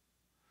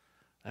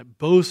 That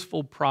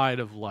boastful pride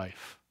of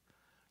life,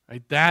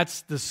 right?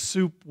 That's the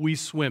soup we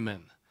swim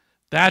in.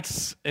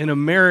 That's an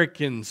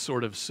American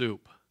sort of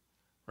soup,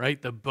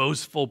 right? The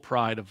boastful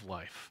pride of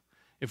life.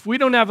 If we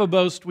don't have a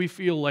boast, we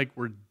feel like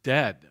we're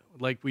dead,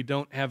 like we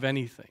don't have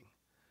anything,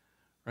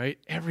 right?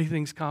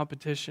 Everything's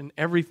competition,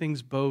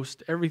 everything's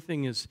boast,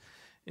 everything is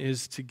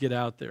to get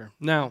out there.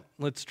 Now,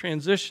 let's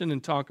transition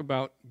and talk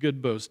about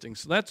good boasting.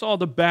 So that's all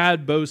the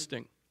bad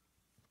boasting.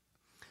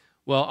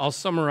 Well, I'll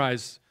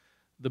summarize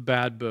the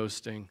bad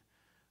boasting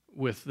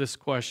with this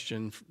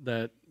question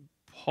that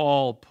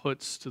Paul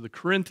puts to the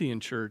Corinthian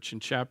church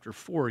in chapter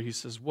 4. He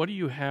says, what do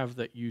you have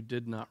that you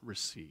did not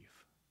receive?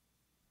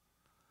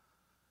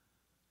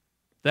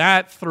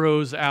 That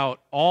throws out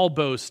all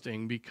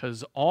boasting,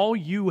 because all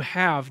you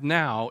have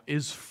now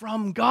is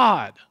from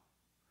God.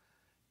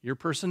 Your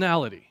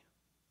personality,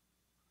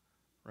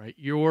 right?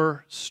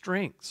 Your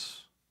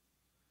strengths,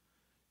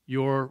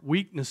 your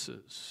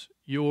weaknesses,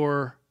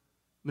 your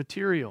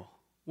material,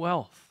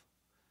 wealth.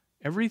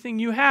 Everything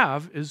you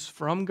have is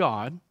from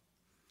God,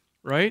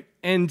 right?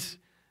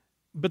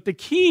 But the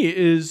key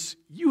is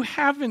you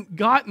haven't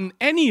gotten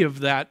any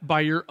of that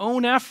by your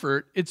own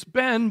effort. It's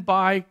been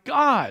by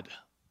God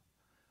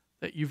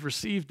that you've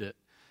received it.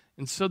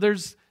 And so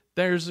there's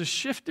a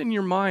shift in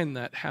your mind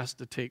that has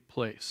to take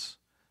place.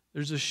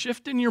 There's a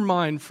shift in your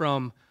mind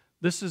from,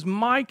 this is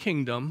my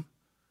kingdom,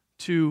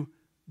 to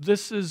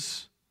this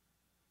is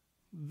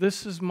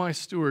my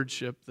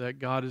stewardship that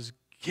God has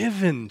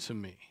given to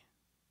me.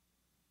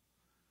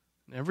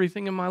 And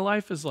everything in my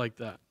life is like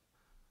that.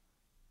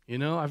 You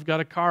know, I've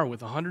got a car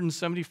with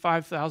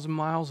 175,000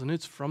 miles, and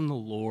it's from the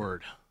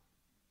Lord.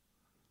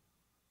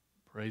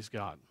 Praise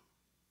God.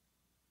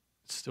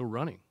 It's still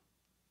running.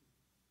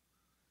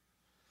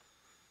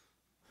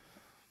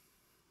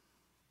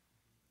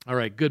 All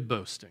right, good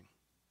boasting.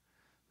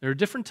 There are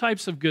different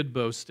types of good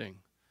boasting,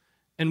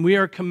 and we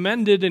are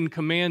commended and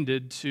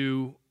commanded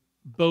to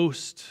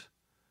boast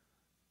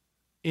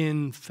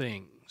in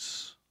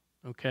things,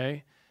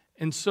 okay?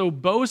 And so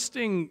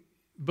boasting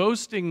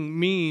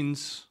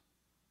means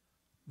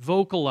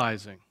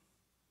vocalizing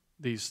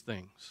these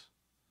things.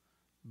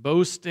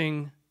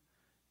 Boasting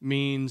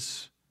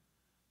means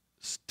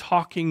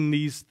talking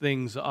these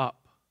things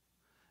up.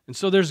 And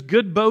so there's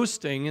good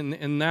boasting,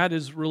 and that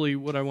is really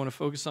what I want to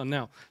focus on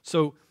now.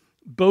 So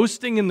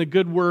boasting in the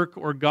good work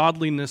or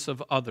godliness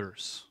of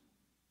others.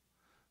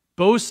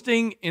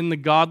 Boasting in the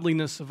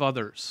godliness of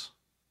others.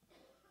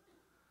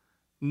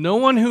 No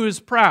one who is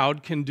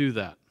proud can do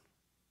that.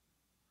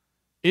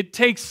 It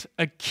takes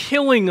a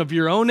killing of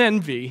your own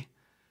envy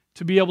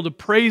to be able to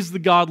praise the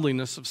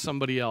godliness of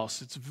somebody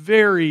else. It's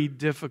very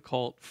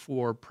difficult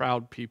for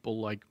proud people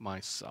like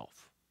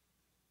myself.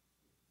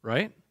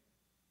 Right?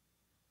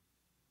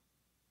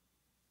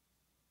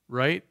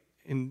 Right?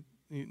 And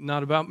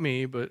not about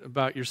me, but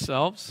about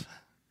yourselves.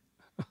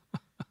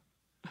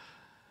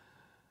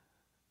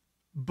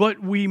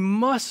 But we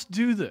must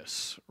do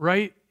this,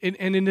 right? And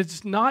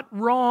it's not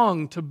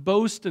wrong to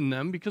boast in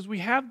them because we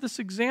have this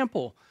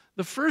example.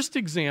 The first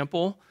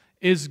example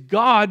is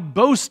God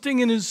boasting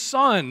in His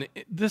Son.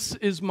 This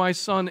is my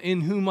Son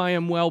in whom I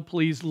am well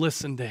pleased.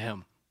 Listen to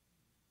Him.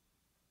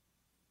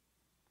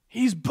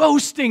 He's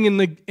boasting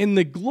in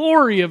the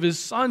glory of His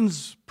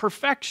Son's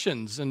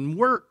perfections and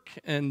work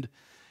and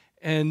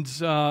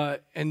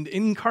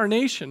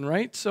incarnation,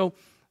 right? So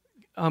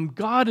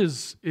God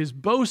is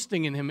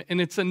boasting in Him, and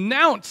it's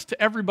announced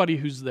to everybody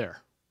who's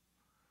there.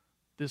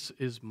 This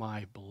is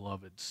my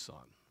beloved Son.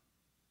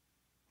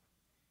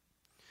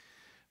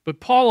 But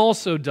Paul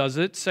also does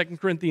it, 2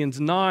 Corinthians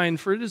 9,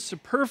 "For it is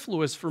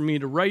superfluous for me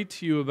to write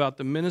to you about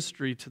the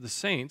ministry to the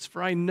saints,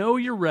 for I know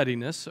your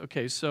readiness."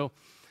 Okay, so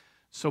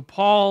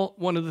Paul,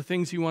 one of the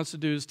things he wants to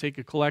do is take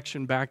a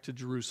collection back to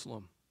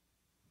Jerusalem.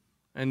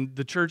 And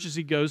the churches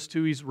he goes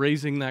to, he's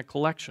raising that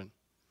collection.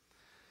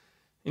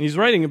 And he's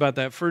writing about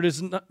that. For it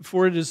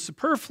is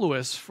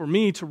superfluous for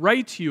me to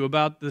write to you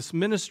about this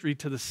ministry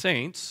to the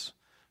saints,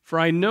 for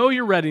I know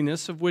your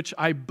readiness, of which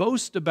I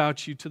boast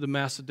about you to the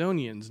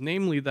Macedonians,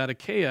 namely that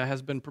Achaia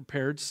has been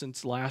prepared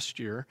since last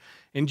year,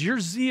 and your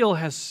zeal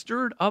has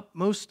stirred up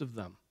most of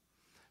them.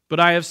 But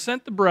I have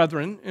sent the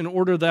brethren in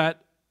order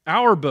that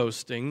our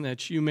boasting,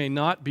 that you may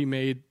not be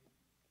made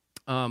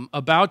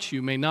about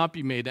you, may not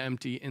be made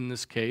empty in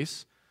this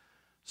case,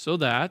 so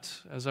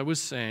that, as I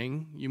was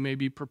saying, you may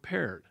be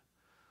prepared.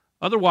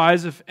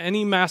 Otherwise, if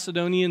any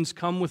Macedonians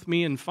come with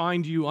me and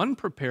find you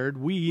unprepared,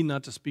 we,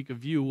 not to speak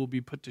of you, will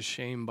be put to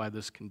shame by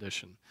this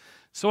condition.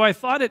 So I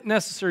thought it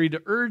necessary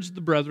to urge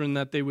the brethren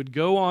that they would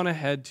go on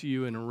ahead to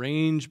you and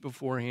arrange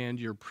beforehand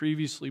your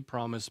previously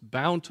promised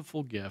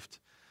bountiful gift,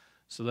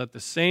 so that the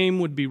same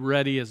would be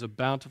ready as a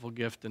bountiful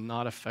gift and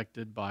not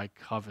affected by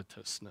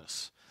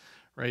covetousness.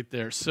 Right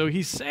there. So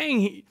he's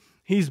saying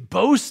he's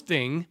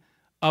boasting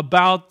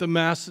about the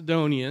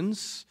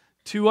Macedonians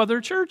to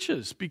other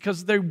churches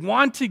because they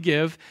want to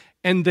give,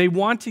 and they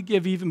want to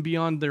give even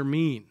beyond their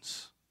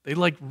means. They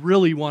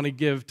really want to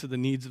give to the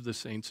needs of the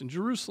saints in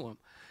Jerusalem.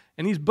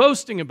 And he's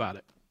boasting about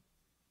it.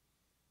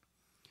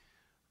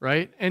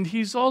 Right? And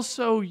he's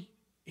also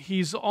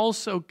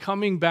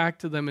coming back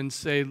to them and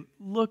say,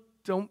 look,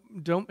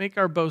 don't make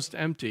our boast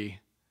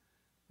empty.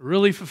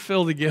 Really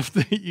fulfill the gift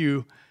that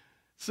you.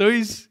 So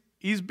he's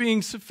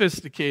being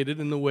sophisticated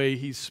in the way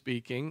he's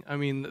speaking. I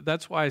mean,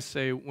 that's why I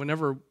say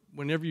whenever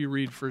you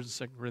read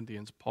 1st and 2nd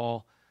Corinthians,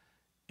 Paul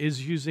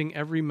is using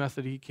every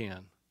method he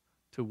can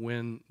to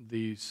win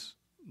this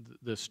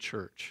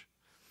church.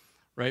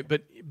 Right?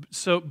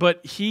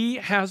 But he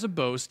has a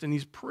boast, and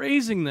he's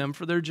praising them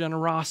for their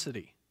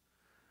generosity.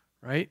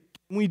 Right?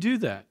 Can we do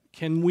that?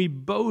 Can we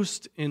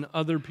boast in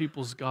other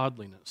people's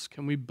godliness?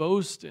 Can we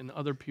boast in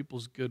other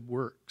people's good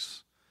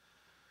works?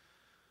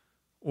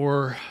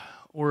 Or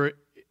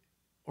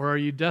are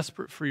you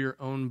desperate for your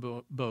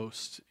own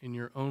boast in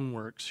your own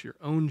works, your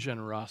own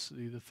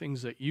generosity, the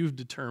things that you've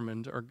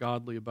determined are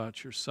godly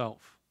about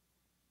yourself?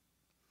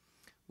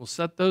 Well,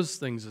 set those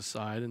things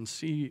aside and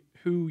see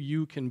who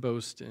you can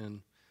boast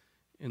in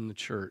the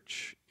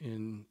church,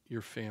 in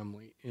your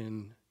family,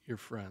 in your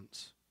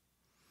friends.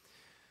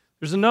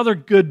 There's another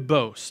good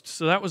boast.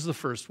 So that was the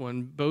first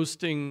one,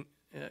 boasting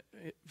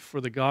for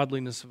the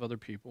godliness of other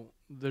people.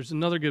 There's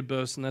another good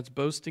boast, and that's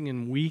boasting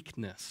in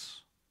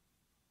weakness.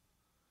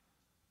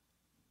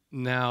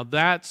 Now,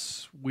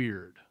 that's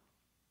weird,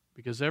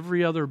 because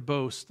every other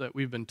boast that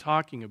we've been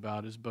talking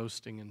about is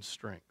boasting in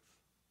strength,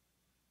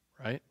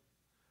 right?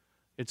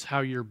 It's how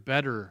you're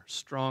better,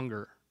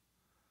 stronger,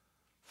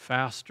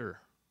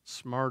 faster,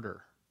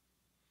 smarter.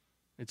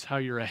 It's how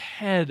you're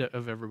ahead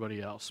of everybody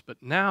else.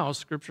 But now,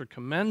 Scripture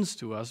commends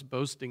to us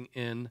boasting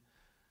in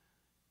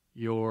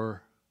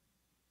your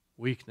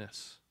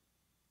weakness.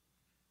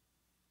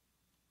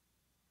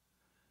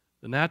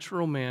 The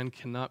natural man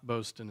cannot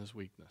boast in his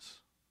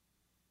weakness.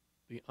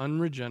 The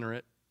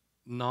unregenerate,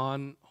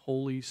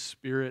 non-Holy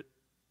Spirit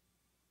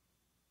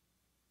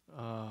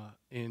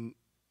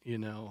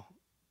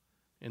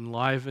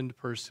enlivened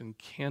person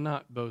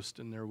cannot boast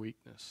in their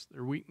weakness.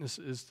 Their weakness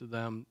is to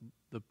them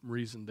the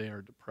reason they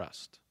are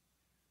depressed.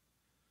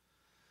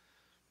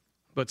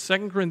 But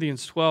 2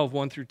 Corinthians 12,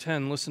 1 through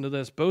 10, listen to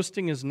this.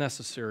 Boasting is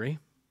necessary,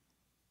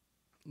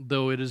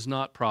 though it is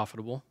not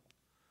profitable.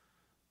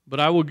 But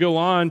I will go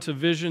on to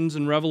visions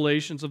and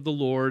revelations of the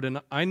Lord,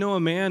 and I know a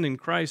man in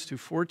Christ who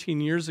 14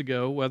 years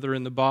ago, whether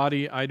in the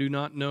body I do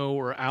not know,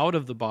 or out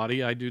of the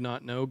body I do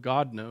not know,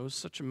 God knows,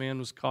 such a man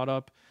was caught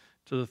up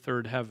to the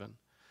third heaven.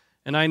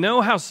 And I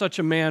know how such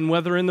a man,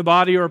 whether in the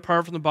body or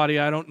apart from the body,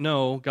 I don't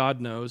know,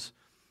 God knows,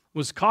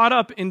 was caught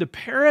up into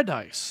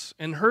paradise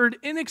and heard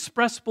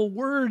inexpressible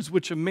words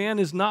which a man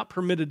is not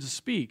permitted to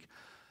speak.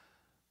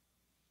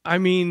 I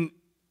mean,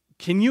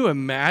 can you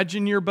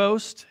imagine your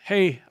boast?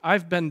 Hey,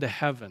 I've been to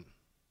heaven.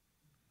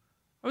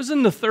 I was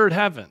in the third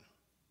heaven.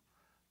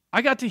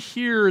 I got to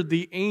hear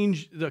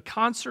the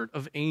concert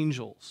of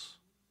angels.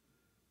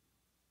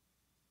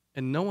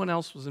 And no one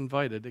else was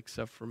invited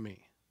except for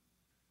me.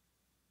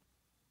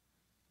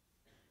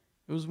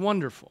 It was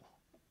wonderful.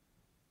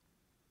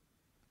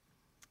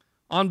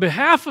 On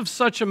behalf of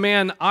such a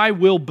man, I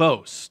will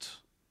boast.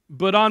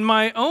 But on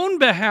my own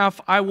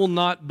behalf, I will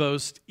not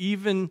boast,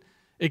 even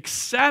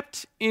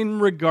except in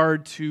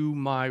regard to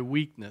my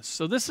weakness.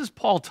 So this is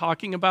Paul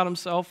talking about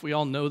himself. We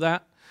all know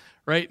that,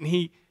 right? And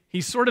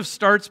he sort of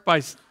starts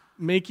by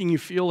making you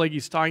feel like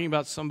he's talking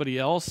about somebody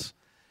else.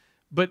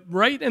 But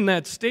right in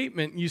that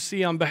statement, you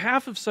see, on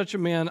behalf of such a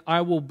man,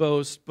 I will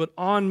boast, but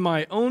on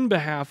my own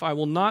behalf, I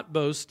will not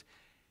boast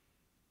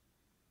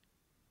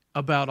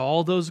about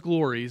all those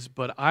glories,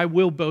 but I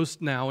will boast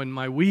now in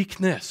my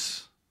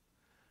weakness.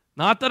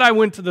 Not that I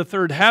went to the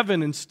third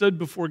heaven and stood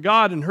before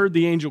God and heard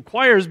the angel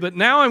choirs, but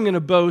now I'm going to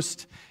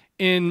boast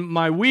in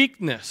my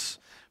weakness.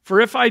 For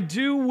if I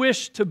do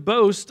wish to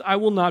boast, I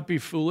will not be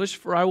foolish,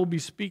 for I will be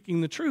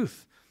speaking the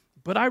truth.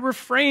 But I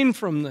refrain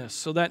from this,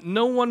 so that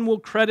no one will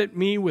credit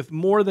me with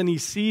more than he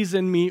sees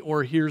in me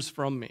or hears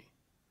from me.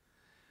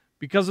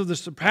 Because of the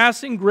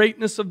surpassing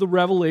greatness of the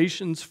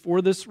revelations,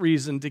 for this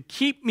reason, to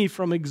keep me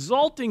from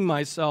exalting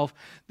myself,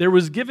 there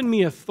was given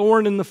me a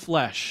thorn in the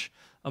flesh,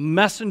 a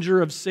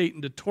messenger of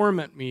Satan to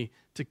torment me,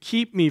 to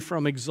keep me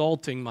from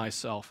exalting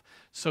myself.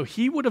 So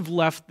he would have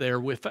left there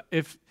with,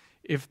 if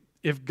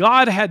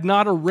God had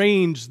not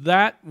arranged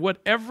that,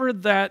 whatever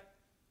that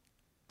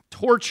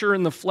torture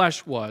in the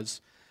flesh was,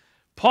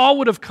 Paul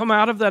would have come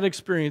out of that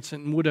experience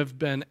and would have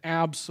been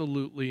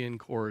absolutely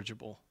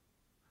incorrigible.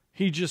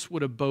 He just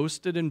would have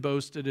boasted, and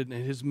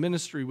his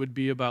ministry would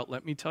be about,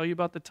 let me tell you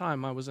about the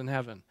time I was in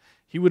heaven.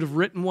 He would have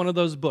written one of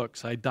those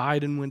books, I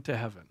died and went to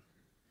heaven.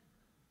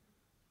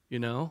 You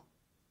know?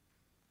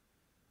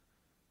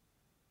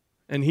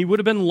 And he would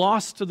have been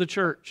lost to the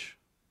church.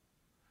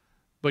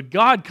 But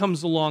God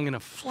comes along and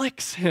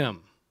afflicts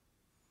him.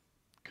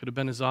 Could have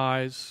been his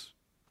eyes.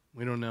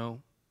 We don't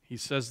know. He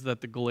says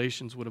that the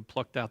Galatians would have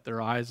plucked out their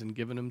eyes and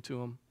given them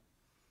to him.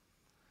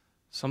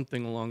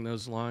 Something along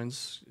those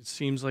lines. It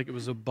seems like it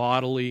was a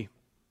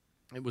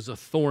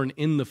thorn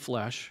in the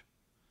flesh.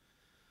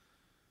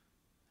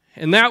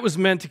 And that was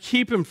meant to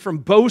keep him from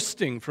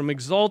boasting, from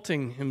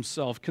exalting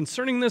himself.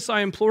 Concerning this,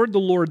 I implored the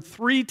Lord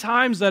 3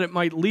 times that it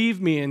might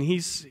leave me, and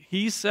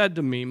he said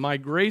to me, my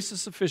grace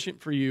is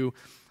sufficient for you,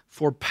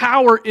 for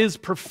power is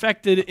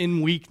perfected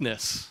in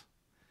weakness.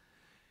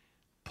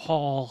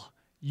 Paul,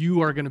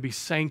 you are going to be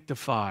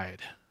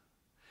sanctified.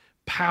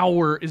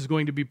 Power is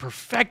going to be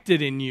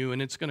perfected in you,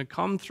 and it's going to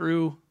come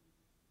through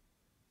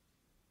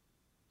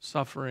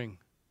suffering,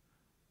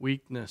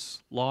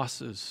 weakness,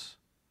 losses,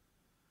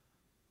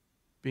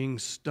 being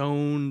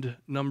stoned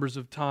numbers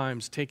of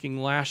times, taking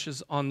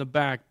lashes on the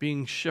back,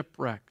 being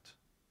shipwrecked,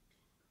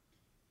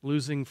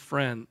 losing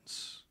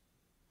friends,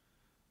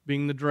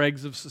 being the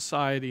dregs of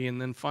society,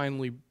 and then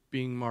finally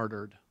being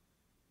martyred.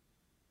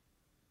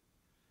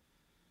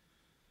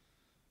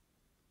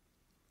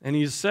 And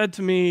he has said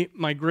to me,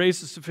 my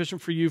grace is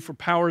sufficient for you, for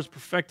power is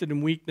perfected in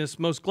weakness.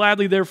 Most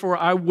gladly, therefore,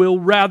 I will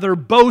rather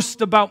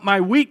boast about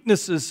my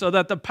weaknesses, so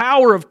that the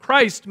power of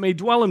Christ may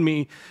dwell in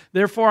me.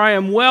 Therefore, I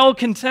am well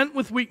content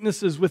with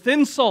weaknesses, with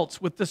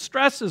insults, with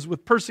distresses,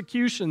 with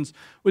persecutions,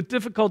 with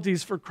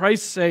difficulties for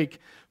Christ's sake.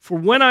 For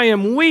when I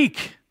am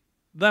weak,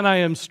 then I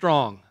am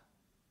strong.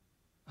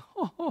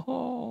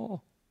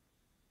 Oh.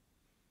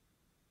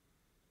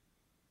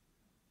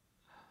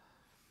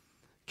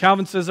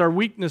 Calvin says our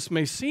weakness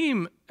may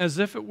seem as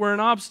if it were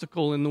an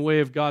obstacle in the way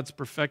of God's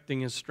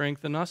perfecting his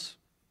strength in us.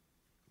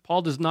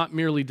 Paul does not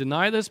merely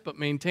deny this, but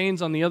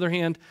maintains, on the other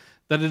hand,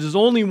 that it is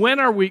only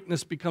when our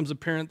weakness becomes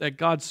apparent that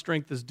God's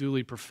strength is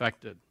duly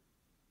perfected.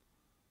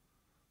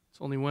 It's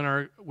only when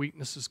our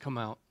weaknesses come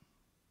out.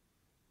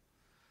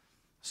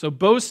 So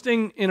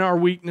boasting in our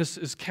weakness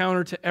is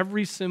counter to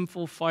every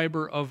sinful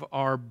fiber of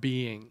our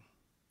being.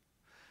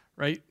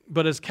 Right?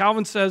 But as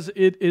Calvin says,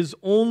 it is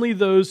only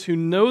those who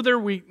know their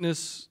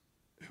weakness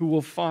who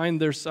will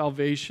find their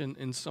salvation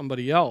in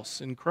somebody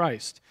else, in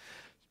Christ.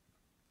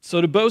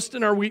 So to boast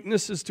in our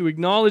weakness is to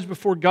acknowledge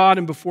before God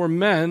and before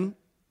men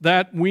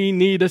that we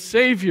need a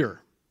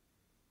Savior.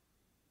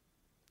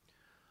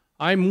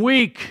 I'm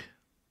weak.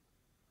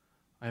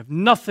 I have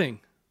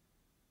nothing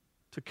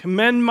to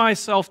commend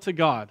myself to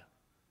God.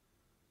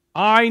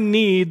 I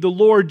need the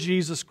Lord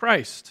Jesus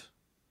Christ.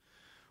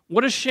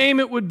 What a shame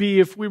it would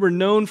be if we were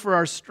known for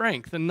our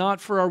strength and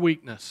not for our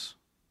weakness.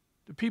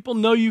 Do people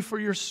know you for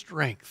your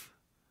strength?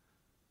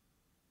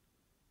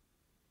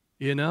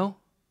 You know?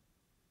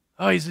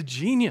 Oh, he's a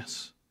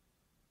genius.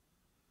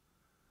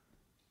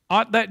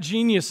 Ought that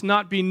genius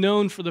not be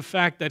known for the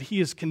fact that he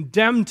is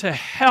condemned to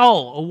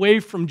hell away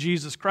from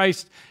Jesus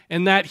Christ,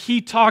 and that he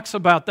talks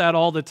about that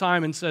all the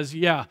time and says,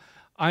 yeah,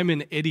 I'm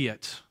an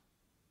idiot.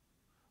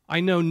 I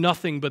know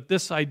nothing, but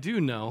this I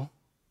do know,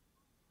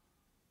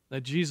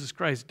 that Jesus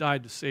Christ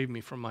died to save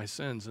me from my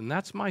sins, and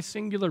that's my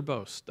singular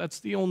boast.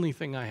 That's the only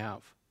thing I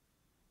have.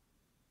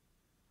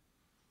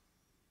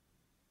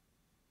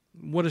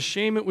 What a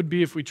shame it would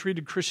be if we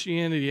treated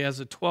Christianity as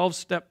a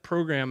 12-step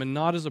program and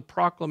not as a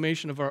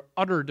proclamation of our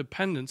utter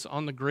dependence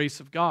on the grace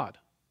of God.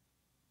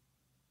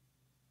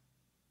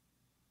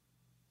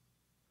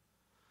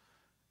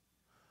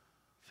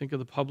 Think of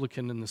the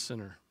publican and the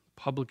sinner.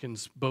 The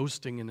publican's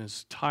boasting in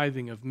his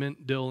tithing of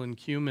mint, dill, and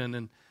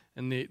cumin,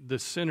 and the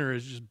sinner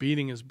is just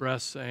beating his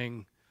breast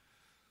saying,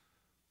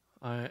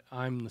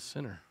 I'm the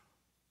sinner.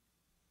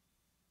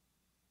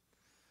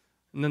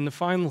 And then the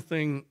final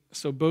thing,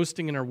 so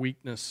boasting in our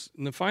weakness.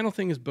 And the final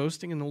thing is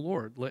boasting in the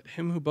Lord. Let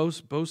him who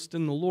boasts, boast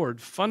in the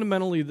Lord.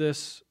 Fundamentally,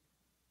 this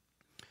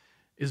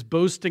is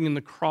boasting in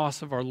the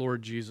cross of our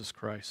Lord Jesus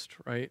Christ,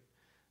 right?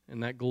 In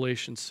that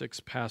Galatians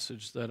 6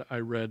 passage that I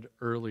read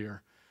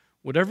earlier.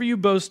 Whatever you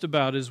boast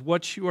about is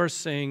what you are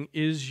saying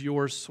is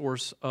your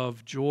source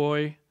of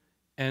joy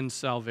and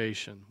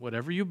salvation.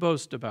 Whatever you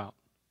boast about.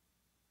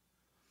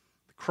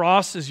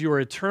 Cross is your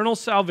eternal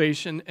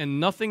salvation, and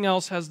nothing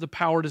else has the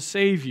power to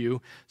save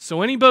you.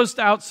 So any boast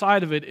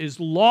outside of it is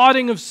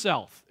lauding of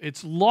self.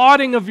 It's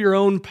lauding of your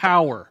own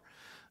power.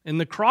 And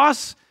the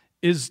cross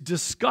is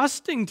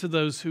disgusting to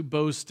those who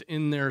boast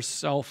in their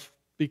self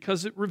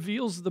because it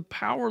reveals the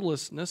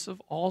powerlessness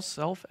of all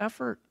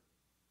self-effort.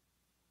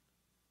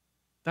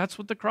 That's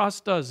what the cross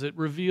does. It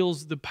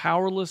reveals the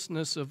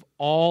powerlessness of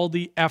all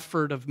the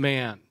effort of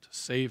man to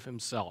save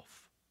himself.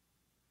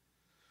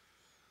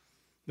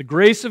 The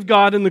grace of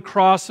God in the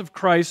cross of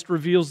Christ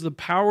reveals the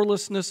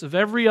powerlessness of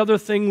every other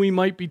thing we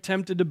might be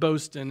tempted to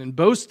boast in, and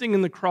boasting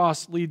in the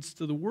cross leads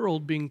to the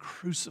world being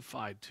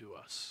crucified to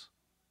us.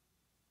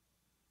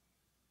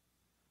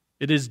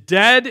 It is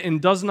dead and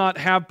does not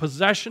have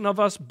possession of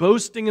us.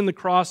 Boasting in the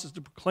cross is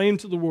to proclaim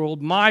to the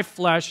world, my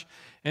flesh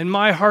and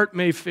my heart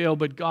may fail,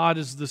 but God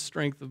is the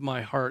strength of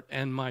my heart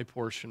and my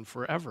portion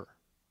forever.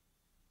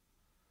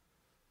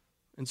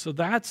 And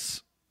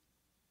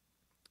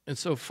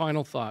so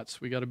final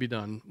thoughts. We got to be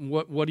done.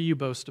 What do you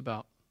boast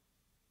about?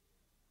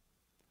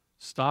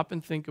 Stop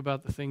and think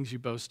about the things you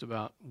boast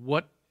about.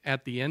 What,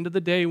 at the end of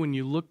the day, when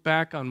you look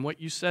back on what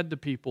you said to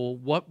people,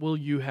 what will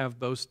you have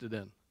boasted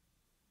in?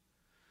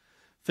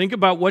 Think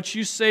about what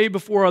you say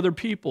before other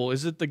people.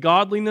 Is it the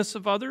godliness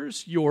of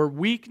others, your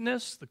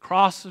weakness, the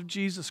cross of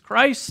Jesus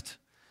Christ?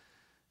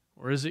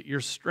 Or is it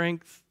your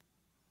strength?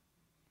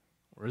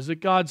 Or is it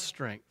God's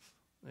strength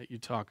that you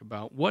talk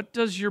about? What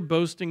does your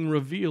boasting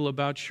reveal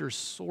about your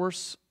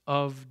source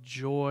of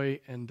joy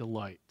and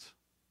delight?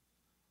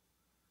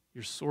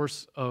 Your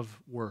source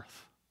of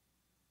worth.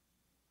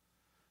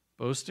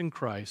 Boast in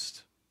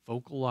Christ.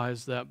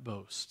 Vocalize that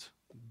boast.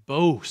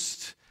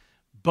 Boast.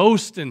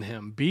 Boast in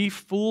Him. Be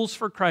fools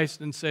for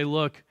Christ and say,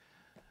 look,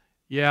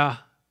 yeah,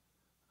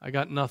 I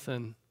got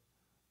nothing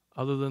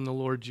other than the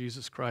Lord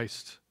Jesus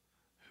Christ,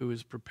 who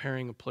is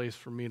preparing a place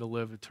for me to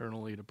live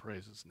eternally to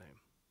praise His name.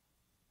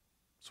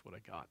 That's what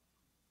I got.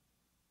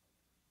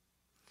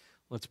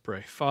 Let's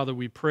pray. Father,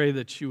 we pray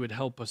that you would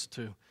help us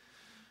to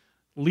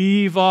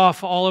leave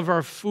off all of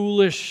our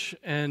foolish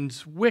and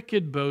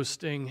wicked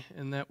boasting,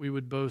 and that we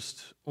would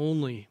boast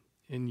only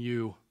in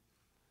you.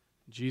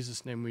 In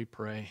Jesus' name we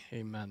pray.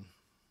 Amen.